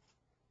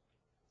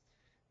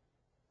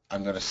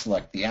 I'm going to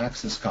select the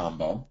axis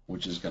combo,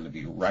 which is going to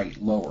be right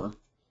lower,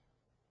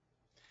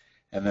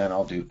 and then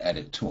I'll do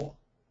edit tool.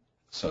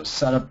 So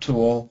setup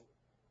tool,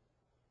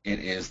 it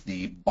is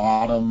the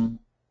bottom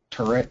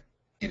turret,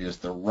 it is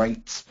the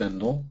right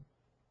spindle,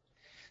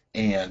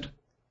 and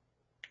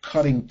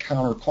cutting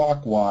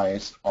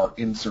counterclockwise, our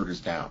insert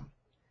is down.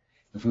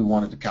 If we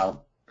wanted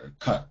to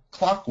cut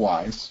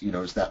clockwise, you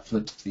notice that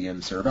flips the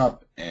insert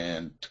up,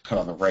 and to cut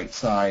on the right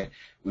side,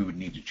 we would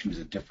need to choose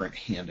a different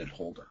handed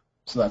holder.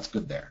 So that's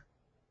good there.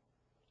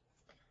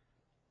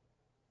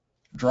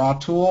 Draw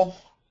tool,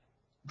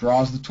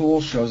 draws the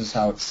tool, shows us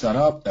how it's set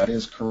up. That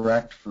is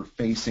correct for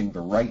facing the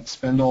right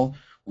spindle.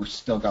 We've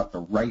still got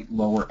the right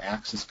lower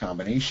axis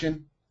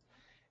combination.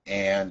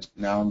 And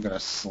now I'm going to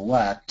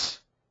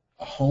select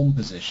a home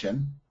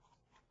position.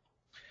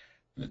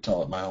 I'm going to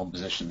tell it my home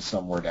position is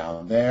somewhere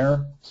down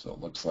there. So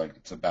it looks like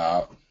it's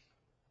about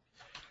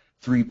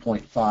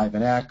 3.5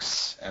 in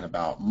X and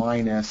about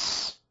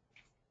minus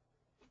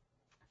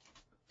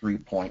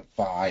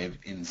 3.5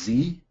 in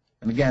Z.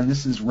 And again,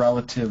 this is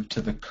relative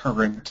to the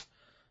current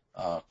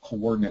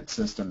coordinate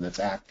system that's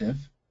active.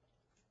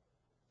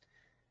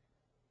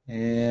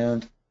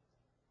 And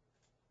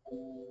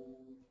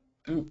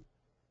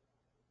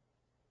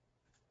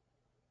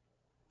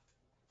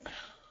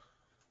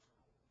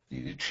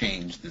need to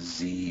change the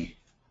Z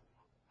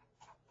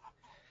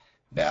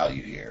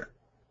value here.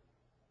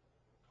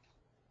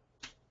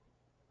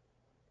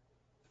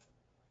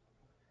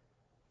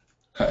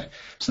 Okay,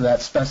 so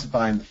that's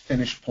specifying the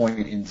finish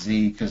point in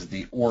Z because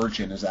the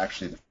origin is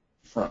actually the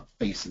front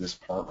face of this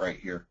part right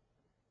here.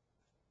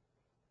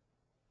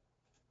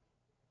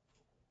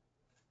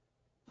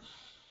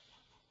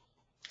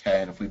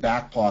 Okay, and if we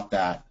backplot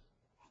that,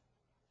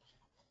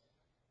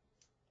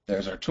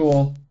 there's our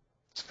tool.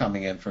 It's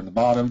coming in from the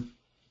bottom,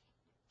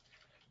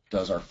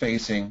 does our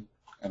facing,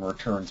 and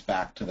returns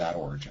back to that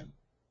origin.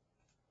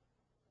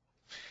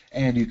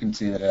 And you can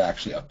see that it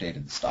actually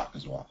updated the stock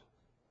as well.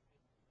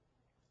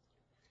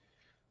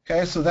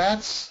 Okay, so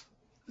that's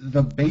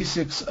the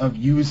basics of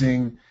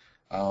using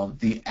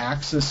the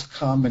axis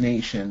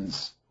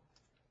combinations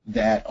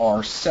that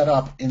are set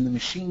up in the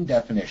machine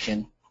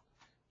definition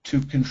to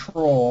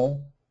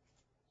control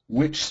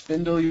which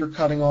spindle you're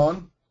cutting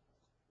on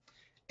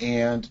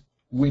and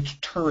which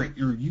turret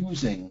you're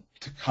using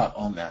to cut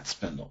on that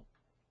spindle.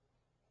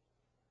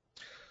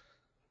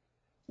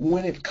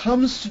 When it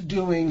comes to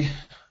doing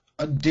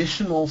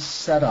additional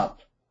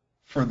setup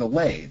for the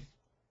lathe,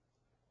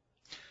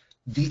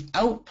 the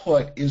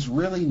output is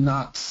really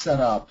not set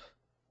up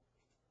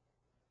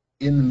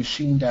in the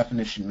machine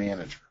definition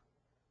manager.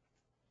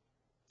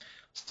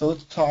 So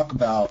let's talk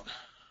about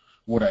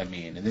what I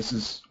mean. And this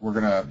is,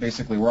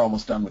 we're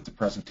almost done with the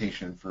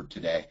presentation for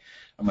today.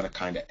 I'm going to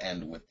kind of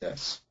end with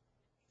this.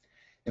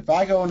 If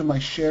I go into my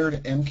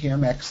shared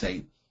MCAM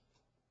X8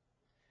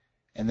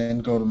 and then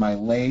go to my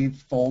lathe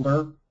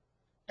folder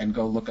and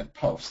go look at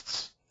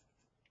posts,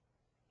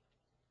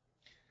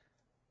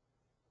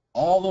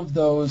 all of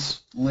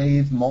those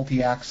lathe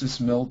multi-axis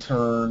mill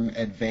turn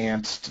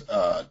advanced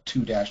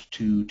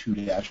 2-2,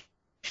 2-4,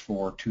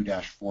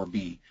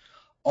 2-4B,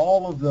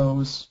 all of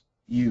those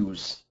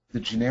use the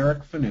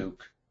generic Fanuc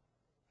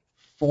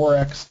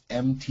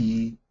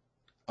 4xMT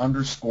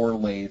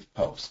 _ lathe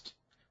post.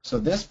 So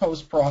this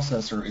post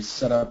processor is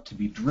set up to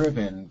be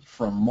driven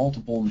from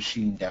multiple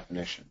machine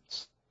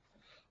definitions.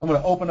 I'm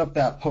going to open up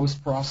that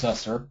post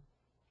processor.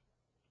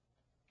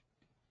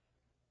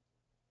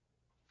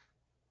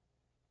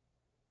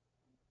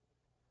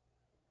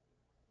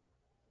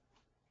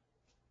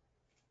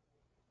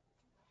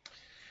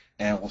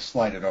 And we'll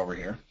slide it over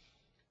here.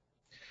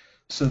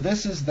 So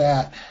this is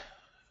that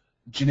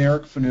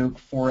generic Fanuc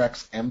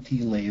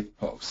 4xMT lathe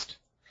post.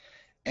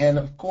 And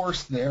of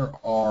course there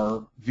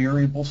are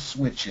variable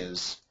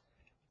switches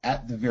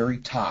at the very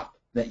top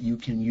that you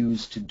can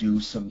use to do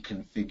some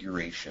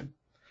configuration.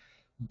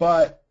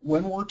 But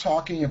when we're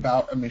talking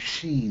about a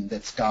machine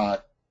that's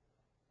got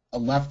a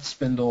left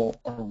spindle,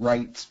 a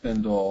right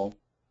spindle,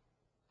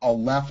 a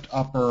left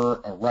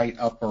upper, a right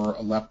upper,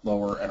 a left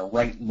lower, and a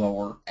right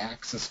lower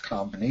axis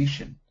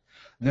combination,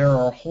 there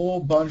are a whole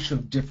bunch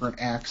of different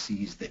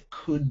axes that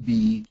could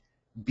be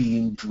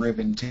being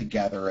driven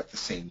together at the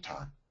same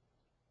time.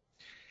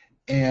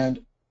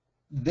 And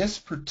this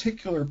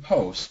particular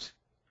post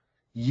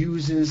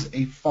uses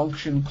a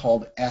function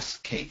called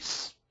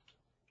scase.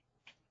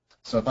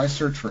 So if I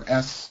search for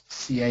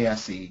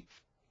scase,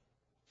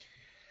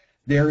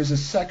 there is a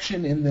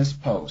section in this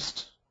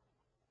post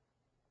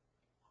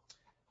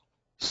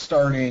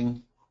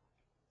starting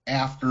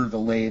after the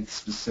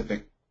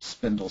lathe-specific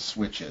spindle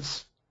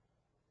switches.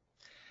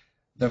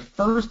 The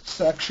first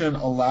section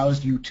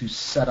allows you to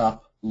set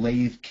up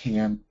lathe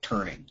can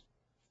turning.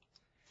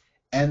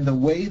 And the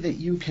way that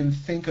you can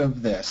think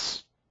of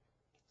this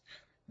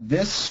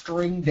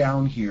string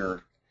down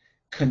here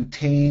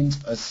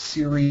contains a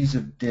series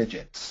of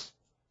digits.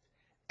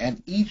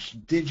 And each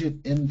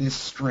digit in this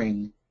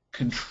string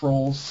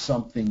controls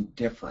something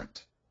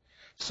different.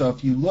 So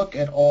if you look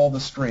at all the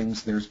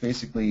strings, there's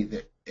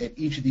basically, at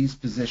each of these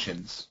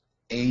positions,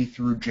 A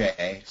through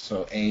J,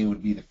 so A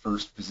would be the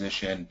first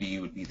position, B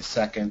would be the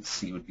second,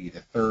 C would be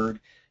the third,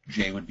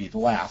 J would be the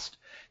last.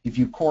 If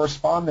you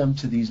correspond them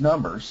to these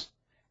numbers,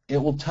 it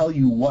will tell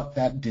you what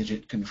that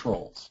digit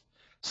controls.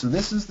 So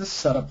this is the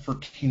setup for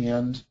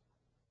canned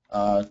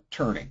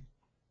turning.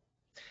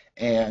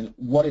 And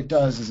what it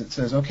does is it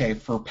says, okay,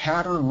 for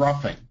pattern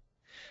roughing,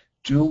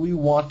 do we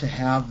want to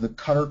have the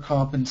cutter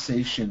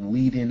compensation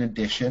lead-in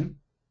addition,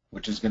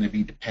 which is going to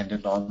be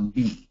dependent on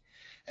B?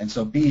 And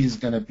so B is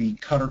going to be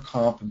cutter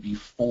comp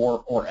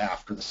before or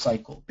after the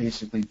cycle.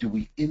 Basically, do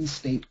we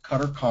instate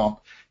cutter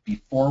comp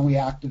before we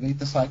activate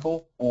the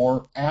cycle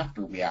or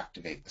after we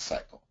activate the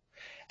cycle?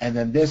 And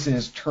then this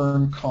is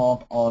turn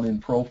comp on in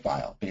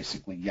profile,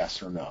 basically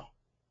yes or no.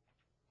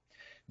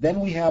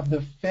 Then we have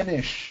the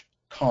finish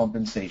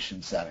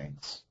compensation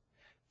settings,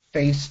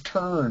 face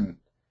turn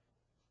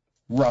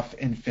rough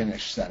and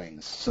finish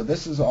settings. So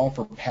this is all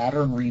for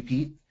pattern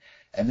repeat,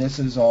 and this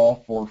is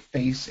all for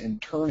face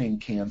and turning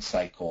can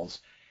cycles,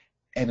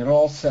 and it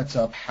all sets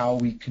up how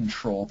we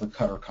control the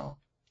cutter comp.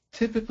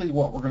 Typically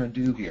what we're going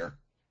to do here,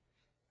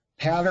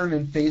 pattern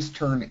and face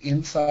turn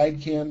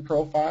inside can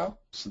profile,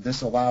 so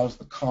this allows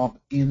the comp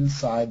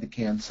inside the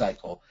can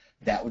cycle.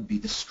 That would be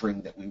the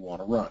string that we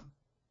want to run.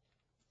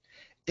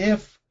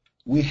 If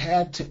we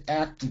had to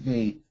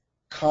activate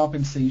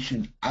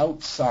compensation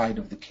outside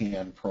of the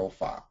can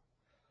profile,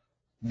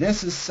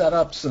 this is set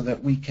up so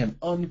that we can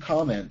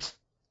uncomment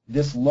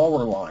this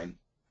lower line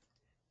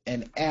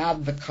and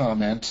add the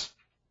comment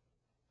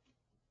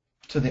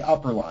to the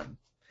upper line.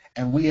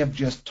 And we have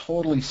just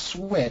totally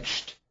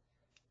switched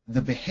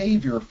the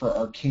behavior for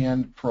our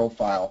can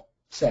profile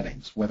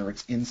settings, whether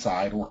it's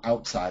inside or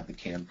outside the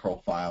can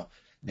profile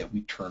that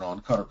we turn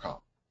on cutter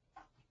comp.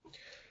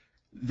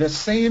 The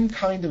same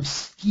kind of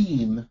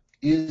scheme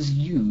is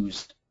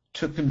used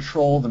to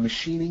control the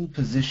machining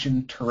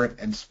position, turret,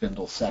 and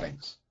spindle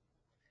settings.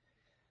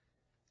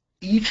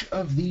 Each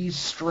of these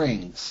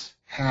strings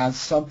has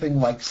something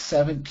like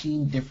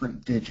 17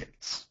 different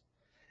digits.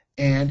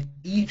 And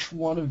each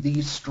one of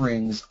these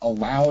strings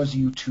allows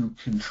you to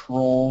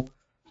control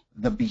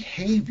the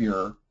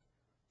behavior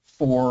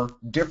for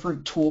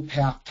different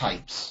toolpath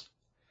types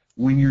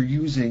when you're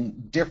using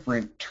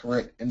different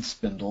turret and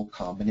spindle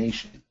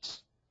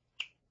combinations.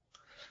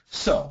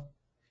 So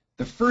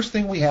the first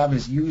thing we have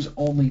is use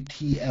only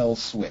TL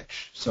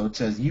switch. So it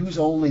says use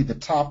only the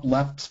top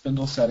left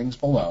spindle settings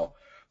below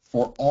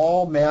for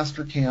all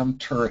Mastercam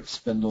turret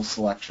spindle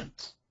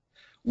selections.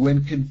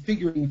 When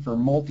configuring for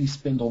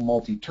multi-spindle,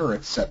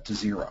 multi-turret, set to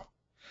 0.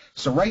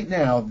 So right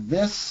now,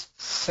 this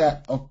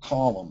set of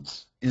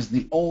columns is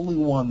the only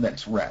one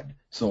that's red.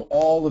 So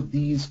all of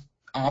these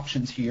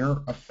options here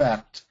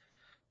affect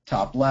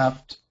top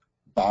left,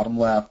 bottom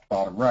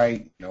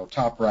right,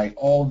 top right.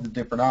 All of the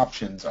different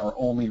options are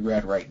only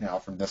red right now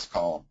from this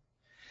column.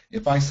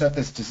 If I set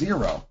this to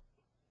 0,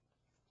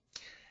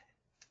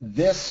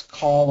 this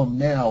column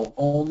now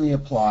only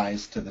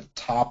applies to the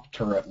top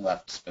turret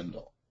left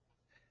spindle.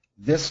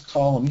 This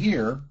column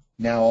here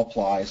now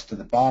applies to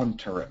the bottom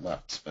turret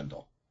left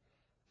spindle.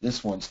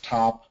 This one's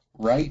top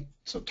right,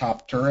 so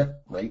top turret,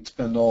 right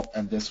spindle,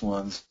 and this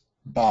one's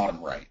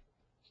bottom right,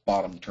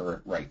 bottom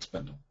turret, right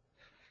spindle.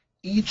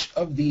 Each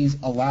of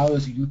these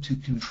allows you to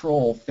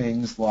control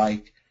things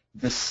like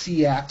the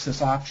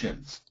C-axis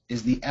options.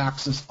 Is the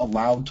axis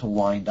allowed to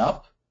wind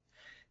up?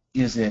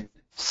 Is it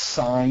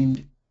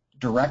signed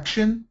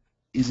direction?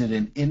 Is it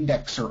an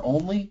indexer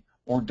only?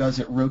 Or does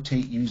it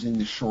rotate using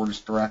the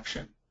shortest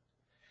direction?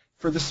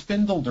 For the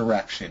spindle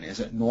direction,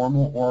 is it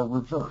normal or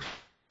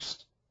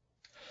reversed?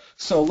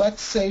 So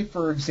let's say,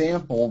 for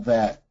example,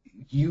 that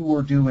you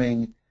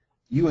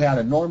had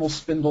a normal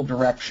spindle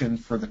direction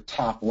for the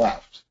top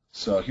left.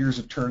 So here's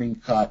a turning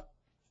cut,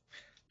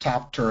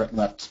 top turret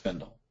left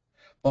spindle.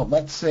 But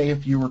let's say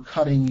if you were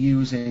cutting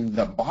using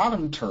the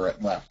bottom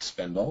turret left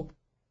spindle,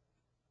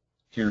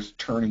 here's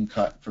turning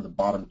cut for the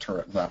bottom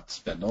turret left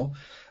spindle,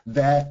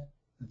 that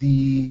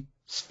the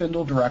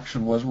spindle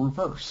direction was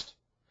reversed.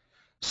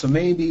 So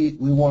maybe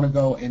we want to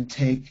go and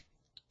take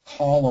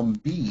column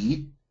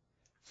B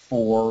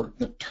for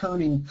the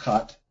turning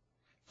cut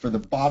for the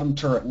bottom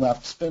turret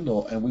left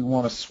spindle, and we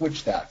want to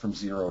switch that from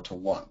 0 to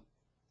 1.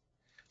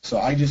 So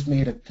I just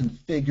made a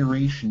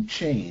configuration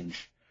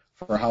change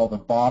for how the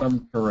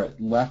bottom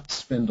turret left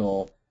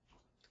spindle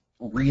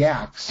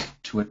reacts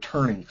to a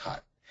turning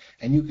cut.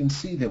 And you can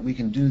see that we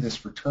can do this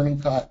for turning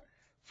cut,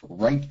 for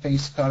right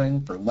face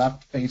cutting, for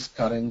left face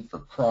cutting, for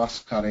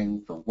cross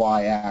cutting, for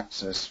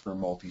y-axis, for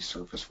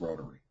multi-surface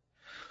rotary.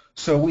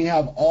 So we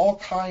have all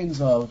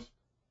kinds of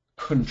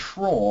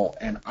control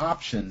and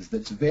options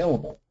that's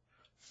available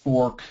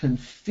for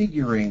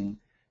configuring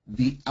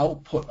the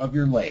output of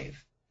your lathe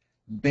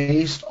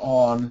based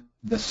on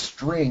the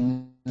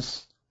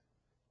strings,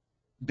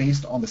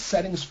 based on the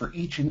settings for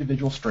each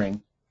individual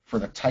string, for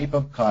the type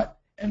of cut,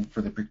 and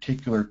for the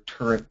particular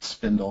turret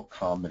spindle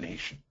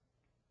combination.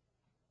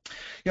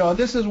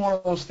 This is one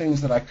of those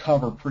things that I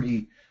cover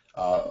pretty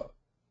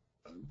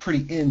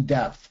in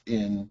depth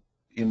in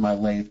my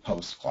lathe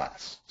post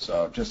class.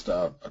 So just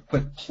a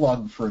quick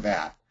plug for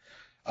that.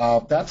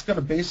 That's going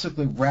to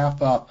basically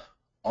wrap up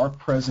our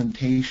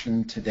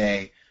presentation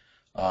today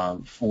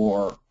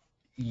for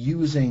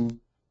using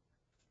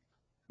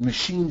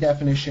machine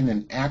definition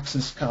and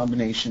axis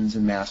combinations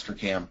in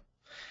Mastercam.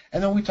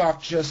 And then we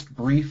talked just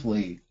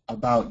briefly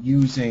about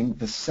using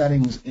the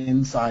settings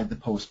inside the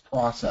post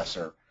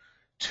processor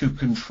to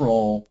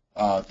control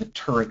the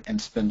turret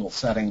and spindle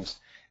settings,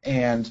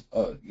 and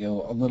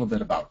a little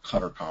bit about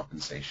cutter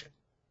compensation.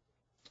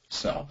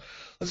 So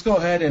let's go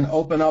ahead and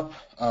open up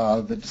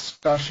the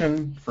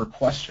discussion for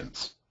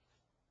questions.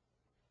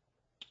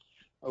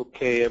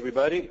 Okay,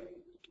 everybody.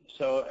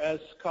 So as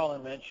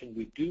Colin mentioned,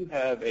 we do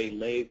have a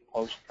lathe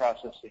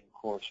post-processing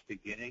course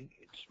beginning.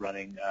 It's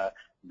running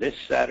this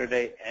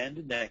Saturday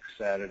and next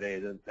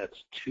Saturday.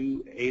 That's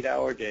 2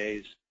 8-hour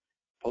days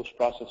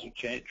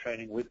post-processor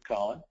training with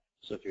Colin.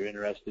 So if you're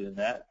interested in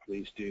that,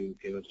 please do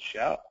give us a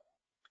shout.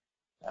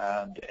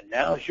 And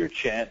now is your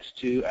chance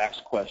to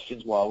ask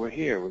questions while we're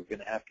here. We're going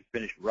to have to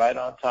finish right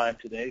on time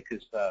today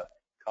because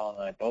Colin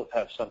and I both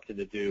have something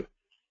to do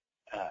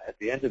at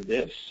the end of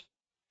this.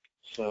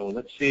 So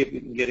let's see if we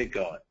can get it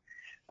going.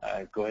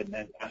 Go ahead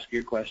and ask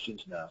your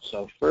questions now.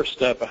 So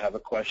first up, I have a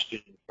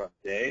question from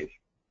Dave.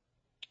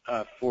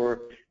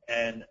 For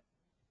an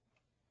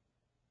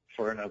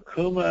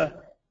Okuma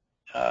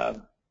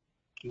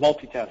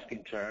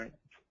multitasking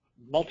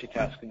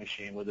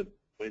machine with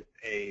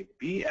a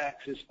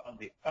B-axis on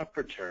the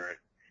upper turret,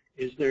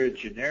 is there a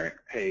generic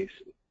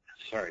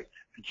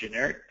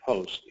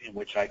post in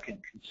which I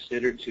can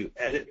consider to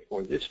edit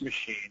for this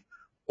machine,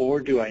 or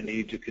do I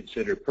need to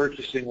consider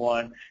purchasing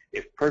one?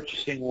 If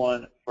purchasing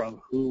one, from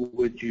who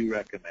would you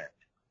recommend?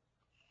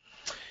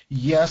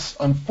 Yes,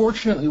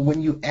 unfortunately,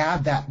 when you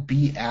add that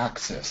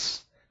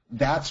B-axis,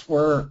 that's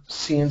where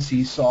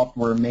CNC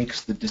software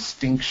makes the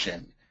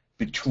distinction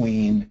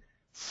between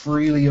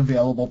freely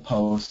available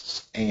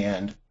posts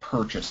and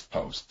purchased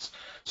posts.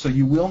 So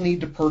you will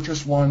need to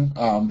purchase one.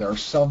 There are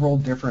several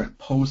different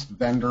post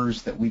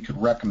vendors that we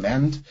could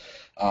recommend,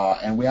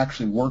 and we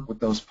actually work with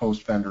those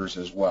post vendors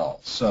as well.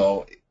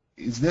 So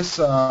is this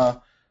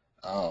an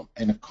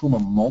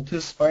Akuma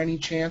Multis by any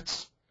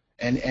chance?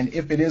 And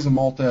if it is a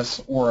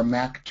Multis or a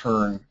Mac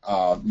turn,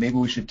 maybe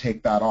we should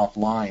take that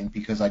offline,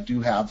 because I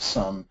do have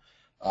some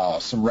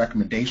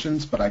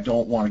recommendations, but I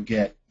don't want to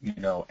get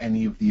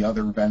any of the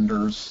other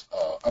vendors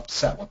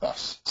upset with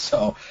us.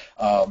 So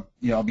I'll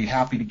be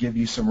happy to give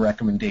you some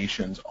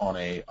recommendations on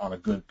a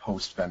good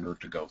post vendor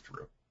to go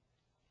through.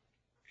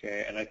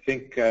 Okay, and I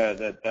think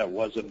that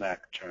was a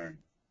Mac turn.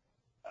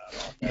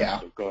 Yeah.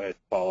 So go ahead,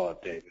 follow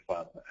up, Dave, if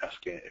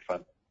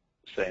I'm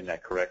saying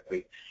that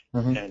correctly.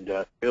 Mm-hmm.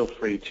 And feel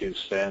free to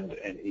send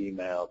an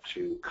email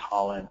to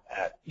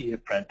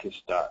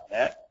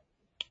Colin@eapprentice.net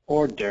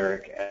or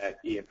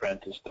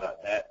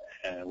Derek@eapprentice.net,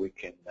 and we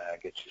can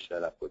get you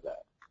set up with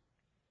that.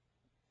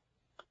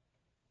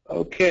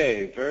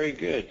 Okay, very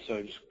good.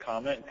 So just a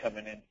comment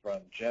coming in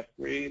from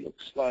Jeffrey.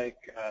 Looks like,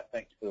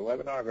 thanks for the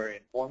webinar, very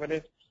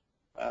informative.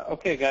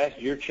 Okay, guys,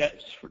 your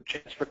chance for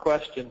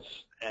questions,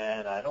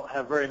 and I don't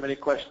have very many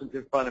questions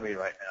in front of me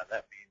right now.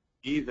 That means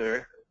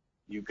either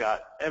you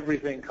got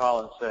everything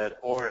Colin said,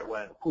 or it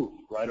went poof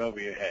right over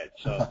your head.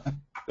 So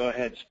go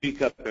ahead,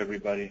 speak up,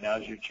 everybody.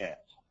 Now's your chance.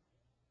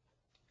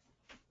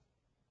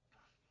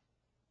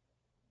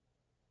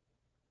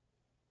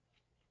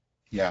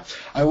 Yeah,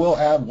 I will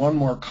add one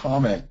more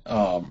comment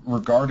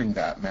regarding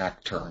that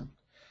Mac turn.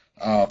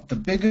 The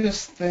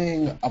biggest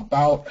thing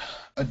about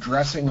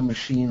addressing a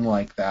machine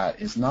like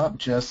that is not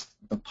just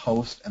the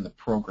post and the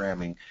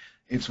programming.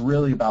 It's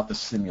really about the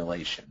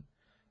simulation.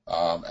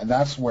 And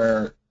that's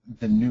where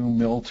the new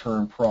mill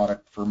turn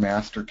product for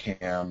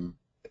Mastercam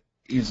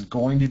is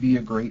going to be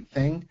a great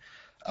thing.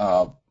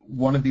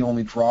 One of the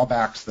only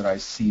drawbacks that I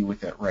see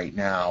with it right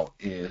now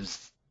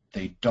is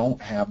they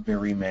don't have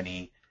very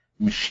many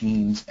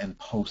machines and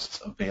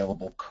posts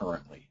available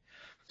currently.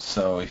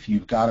 So if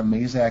you've got a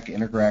Mazak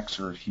Integrex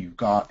or if you've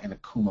got an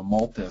Akuma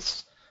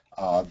Multis,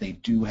 they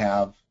do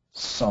have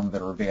some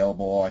that are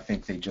available. I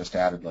think they just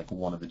added like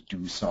one of the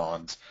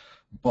Doosan's.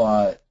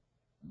 But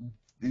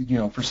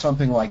for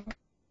something like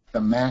the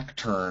Mac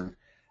turn,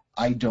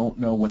 I don't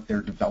know what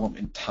their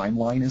development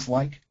timeline is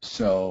like.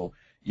 So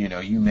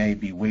you may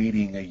be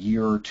waiting a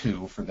year or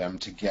two for them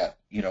to get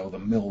the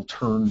mill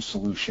turn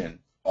solution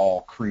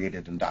all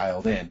created and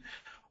dialed in.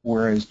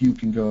 Whereas you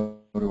can go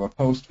to a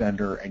post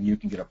vendor and you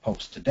can get a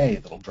post today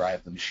that'll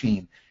drive the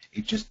machine.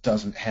 It just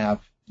doesn't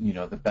have,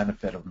 the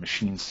benefit of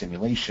machine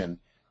simulation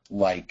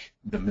like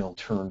the mill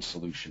turn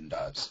solution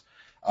does.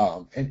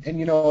 And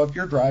if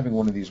you're driving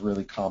one of these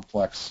really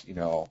complex,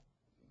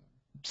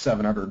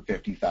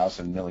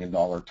 $750,000 million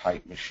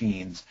type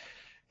machines,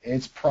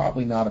 it's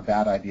probably not a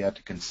bad idea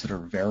to consider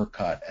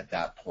Vericut at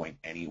that point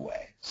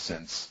anyway,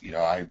 since,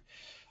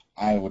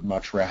 I would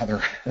much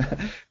rather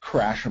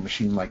crash a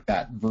machine like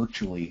that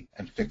virtually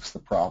and fix the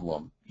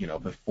problem,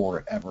 before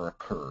it ever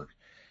occurred.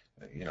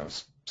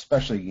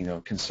 Especially,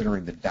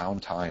 considering the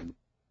downtime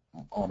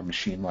on a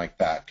machine like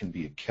that can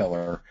be a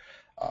killer.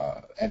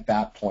 At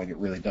that point, it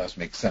really does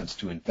make sense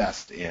to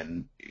invest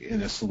in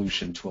a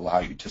solution to allow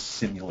you to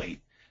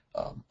simulate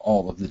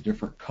all of the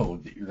different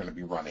code that you're going to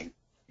be running,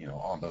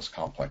 on those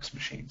complex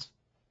machines.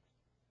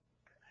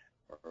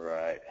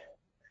 Right.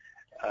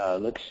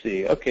 Let's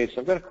see. Okay,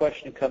 so I've got a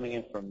question coming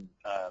in from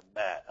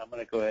Matt. I'm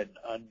going to go ahead and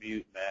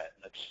unmute Matt,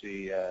 and let's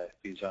see if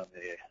he's on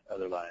the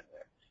other line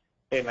there.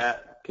 Hey,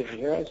 Matt, can you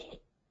hear us?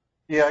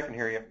 Yeah, I can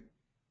hear you.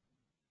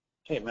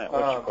 Hey, Matt,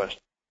 what's your question?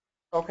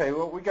 Okay,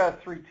 well, we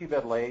got 3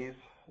 T-bed lathes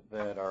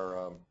that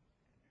are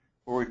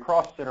where we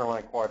cross center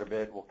line quite a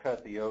bit. We'll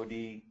cut the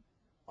OD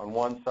on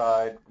one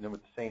side, and then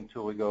with the same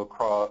tool we go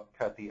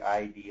cut the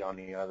ID on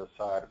the other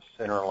side of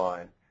center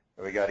line.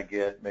 And we got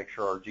to make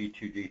sure our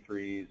G2,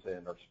 G3s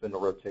and our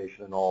spindle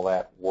rotation and all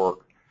that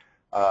work.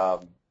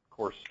 Of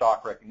course,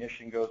 stock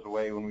recognition goes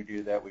away when we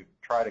do that. We've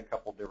tried a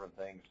couple different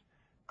things.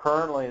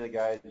 Currently, the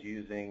guy is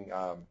using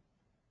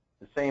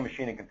the same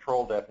machine and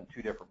control depth in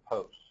 2 different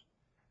posts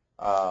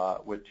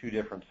with 2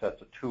 different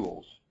sets of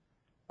tools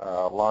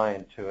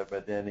lying to it,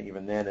 but then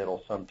even then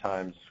it'll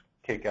sometimes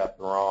kick out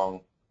the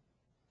wrong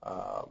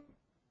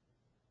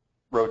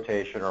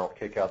rotation, or it'll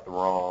kick out the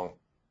wrong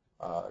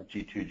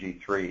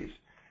G2, G3s.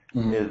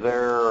 Mm-hmm. Is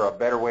there a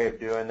better way of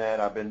doing that?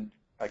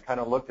 I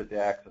kind of looked at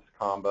the axis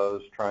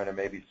combos, trying to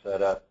maybe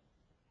set up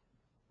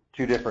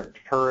 2 different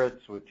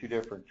turrets with 2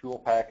 different tool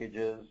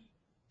packages.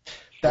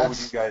 What would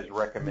you guys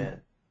recommend?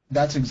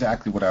 That's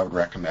exactly what I would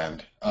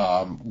recommend.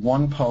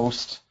 One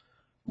post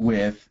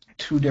with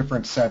 2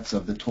 different sets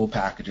of the tool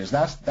packages.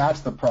 That's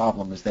the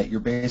problem, is that you're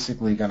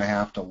basically going to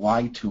have to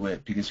lie to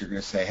it, because you're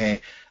going to say,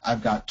 hey,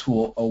 I've got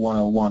tool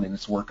 0101 and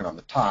it's working on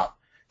the top.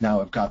 Now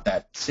I've got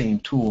that same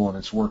tool and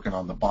it's working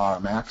on the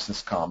bottom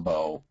axis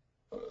combo.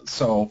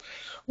 So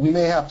we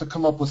may have to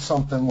come up with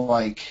something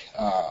like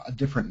a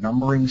different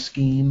numbering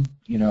scheme,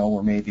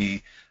 where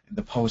maybe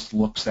the post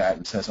looks at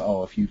and says,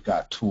 oh, if you've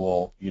got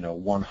tool,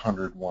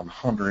 100,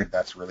 100,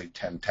 that's really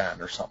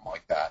 1010 or something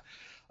like that.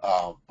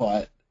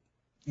 But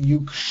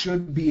you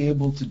should be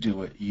able to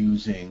do it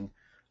using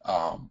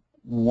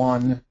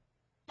one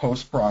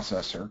post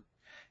processor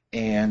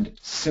and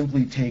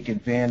simply take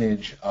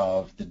advantage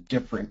of the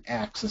different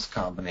axis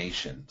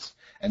combinations.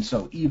 And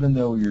so even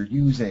though you're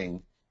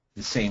using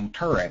the same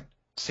turret,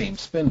 same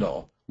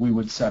spindle, we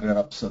would set it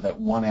up so that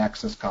one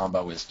axis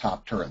combo is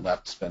top turret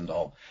left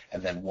spindle,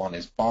 and then one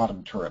is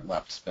bottom turret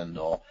left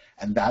spindle,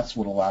 and that's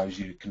what allows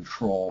you to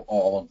control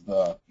all of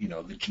the,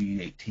 the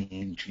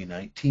G18,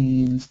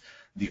 G19s,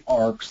 the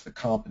arcs, the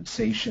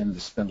compensation, the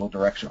spindle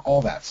direction,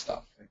 all that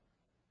stuff.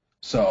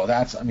 So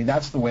that's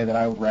the way that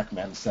I would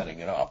recommend setting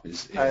it up.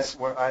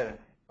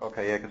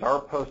 Okay, yeah, because our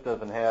post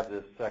doesn't have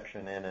this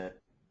section in it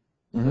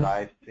that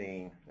I've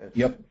seen.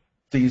 Yep.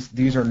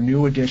 These are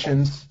new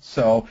additions,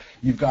 so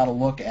you've got to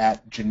look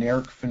at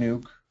generic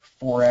Fanuc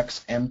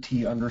 4X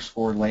MT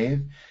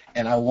 _lathe,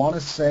 and I want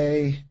to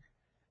say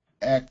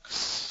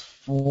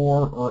X4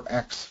 or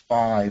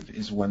X5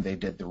 is when they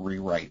did the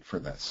rewrite for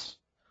this.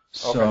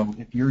 So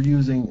if you're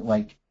using,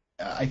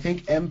 I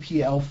think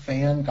MPL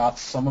Fan got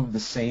some of the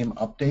same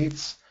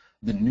updates,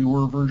 the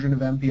newer version of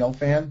MPL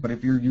Fan, but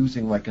if you're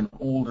using like an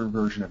older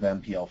version of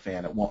MPL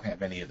Fan, it won't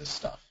have any of this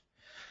stuff,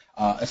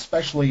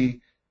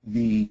 especially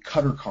the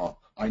cutter comp.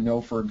 I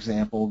know, for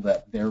example,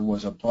 that there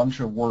was a bunch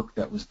of work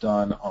that was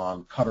done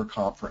on cutter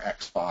comp for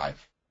X5.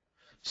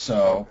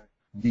 So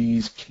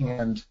these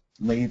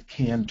lathe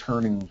can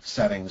turning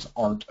settings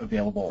aren't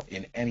available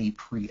in any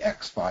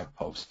pre-X5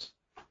 posts.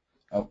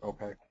 Oh,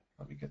 okay.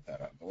 Let me get that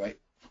out of the way.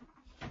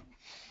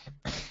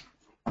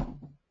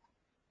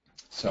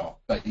 So,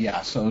 but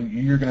yeah, so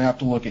you're going to have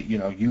to look at,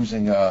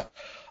 using a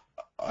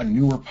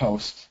newer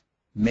post,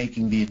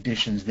 making the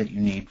additions that you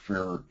need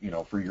for,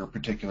 for your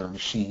particular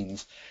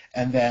machines,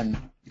 and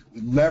then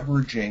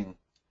leveraging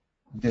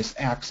this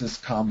axis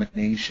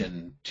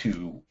combination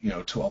to,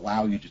 to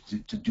allow you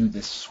to do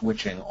this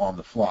switching on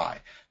the fly.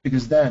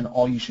 Because then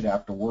all you should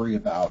have to worry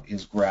about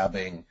is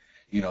grabbing,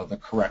 the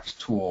correct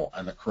tool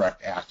and the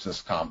correct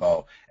axis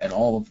combo, and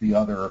all of the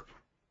other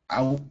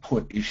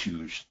output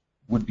issues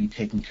would be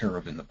taken care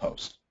of in the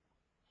post.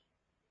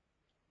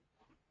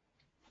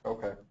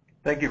 Okay.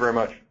 Thank you very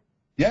much.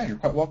 Yeah, you're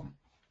quite welcome.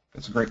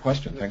 That's a great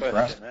question. Thanks for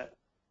asking.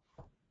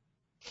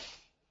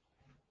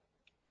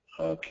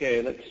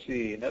 Okay, let's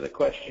see. Another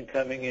question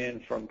coming in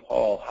from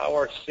Paul. How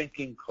are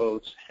syncing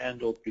codes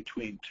handled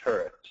between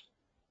turrets?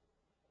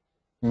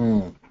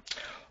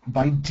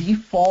 By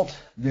default,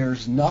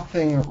 there's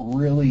nothing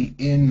really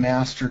in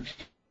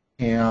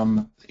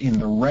Mastercam in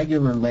the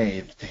regular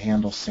lathe to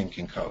handle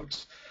syncing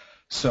codes.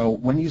 So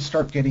when you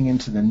start getting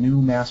into the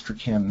new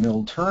Mastercam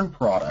mill turn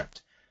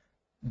product,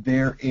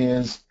 there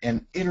is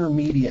an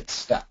intermediate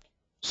step.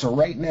 So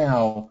right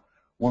now,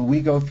 when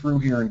we go through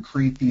here and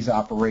create these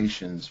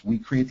operations, we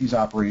create these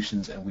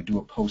operations and we do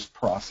a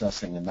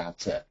post-processing, and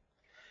that's it.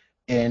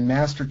 In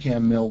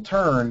Mastercam mill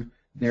turn,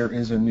 there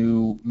is a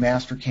new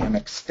Mastercam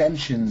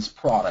extensions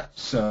product.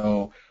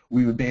 So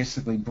we would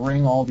basically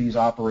bring all these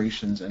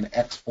operations and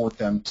export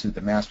them to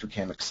the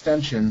Mastercam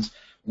extensions,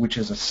 which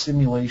is a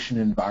simulation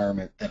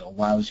environment that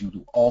allows you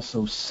to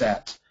also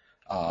set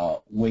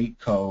weight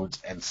codes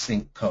and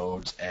sync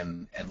codes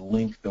and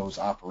link those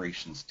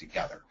operations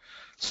together.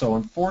 So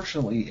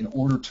unfortunately, in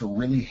order to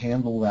really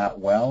handle that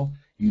well,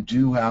 you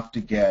do have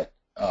to get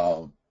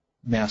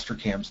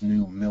Mastercam's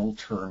new mill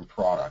turn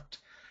product.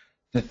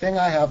 The thing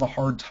I have a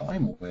hard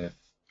time with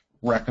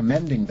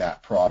recommending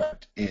that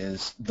product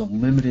is the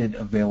limited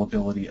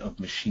availability of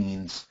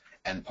machines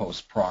and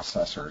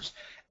post-processors,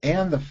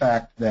 and the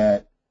fact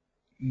that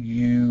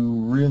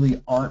you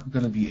really aren't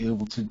going to be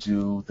able to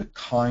do the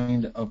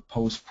kind of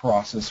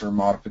post-processor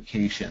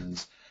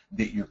modifications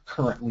that you're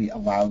currently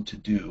allowed to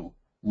do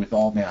with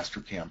all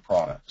Mastercam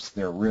products.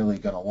 They're really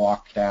going to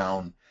lock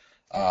down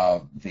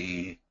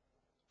the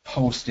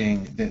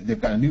posting. They've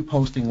got a new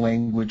posting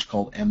language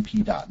called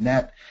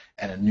mp.net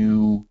and a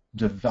new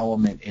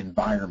development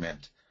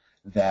environment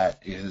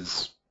that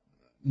is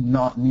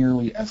not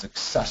nearly as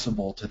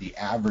accessible to the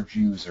average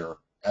user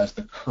as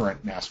the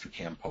current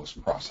Mastercam post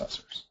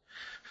processors.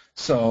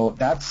 So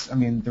that's,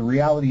 the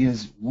reality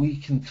is we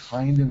can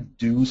kind of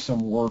do some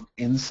work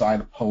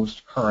inside a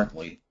post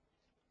currently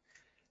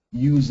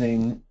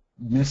using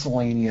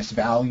miscellaneous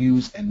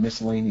values and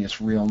miscellaneous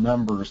real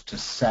numbers to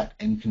set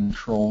and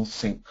control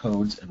sync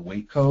codes and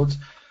weight codes,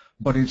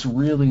 but it's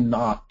really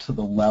not to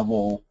the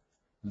level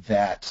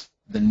that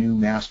the new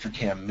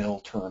Mastercam mill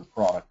turn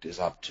product is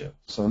up to.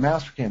 So the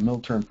Mastercam mill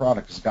turn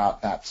product has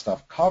got that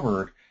stuff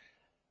covered,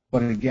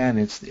 but again,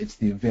 it's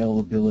the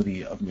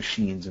availability of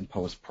machines and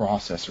post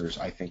processors,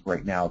 I think,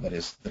 right now that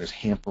is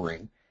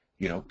hampering,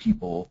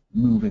 people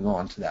moving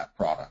on to that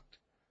product.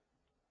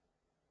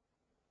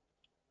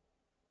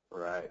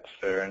 Right,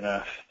 fair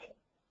enough.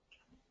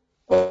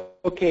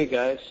 Okay,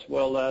 guys.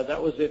 Well, that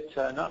was it.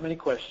 Not many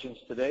questions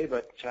today,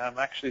 but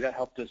actually that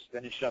helped us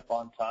finish up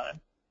on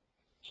time.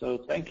 So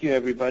thank you,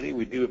 everybody.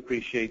 We do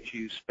appreciate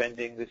you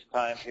spending this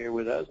time here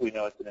with us. We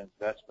know it's an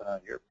investment on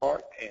your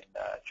part in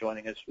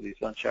joining us for these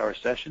lunch hour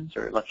sessions,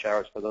 or lunch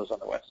hours for those on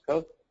the West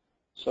Coast.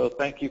 So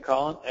thank you,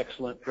 Colin.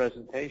 Excellent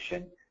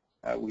presentation.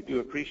 We do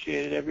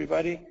appreciate it,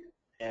 everybody,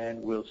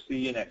 and we'll see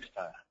you next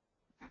time.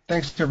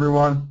 Thanks,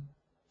 everyone.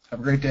 Have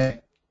a great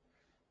day.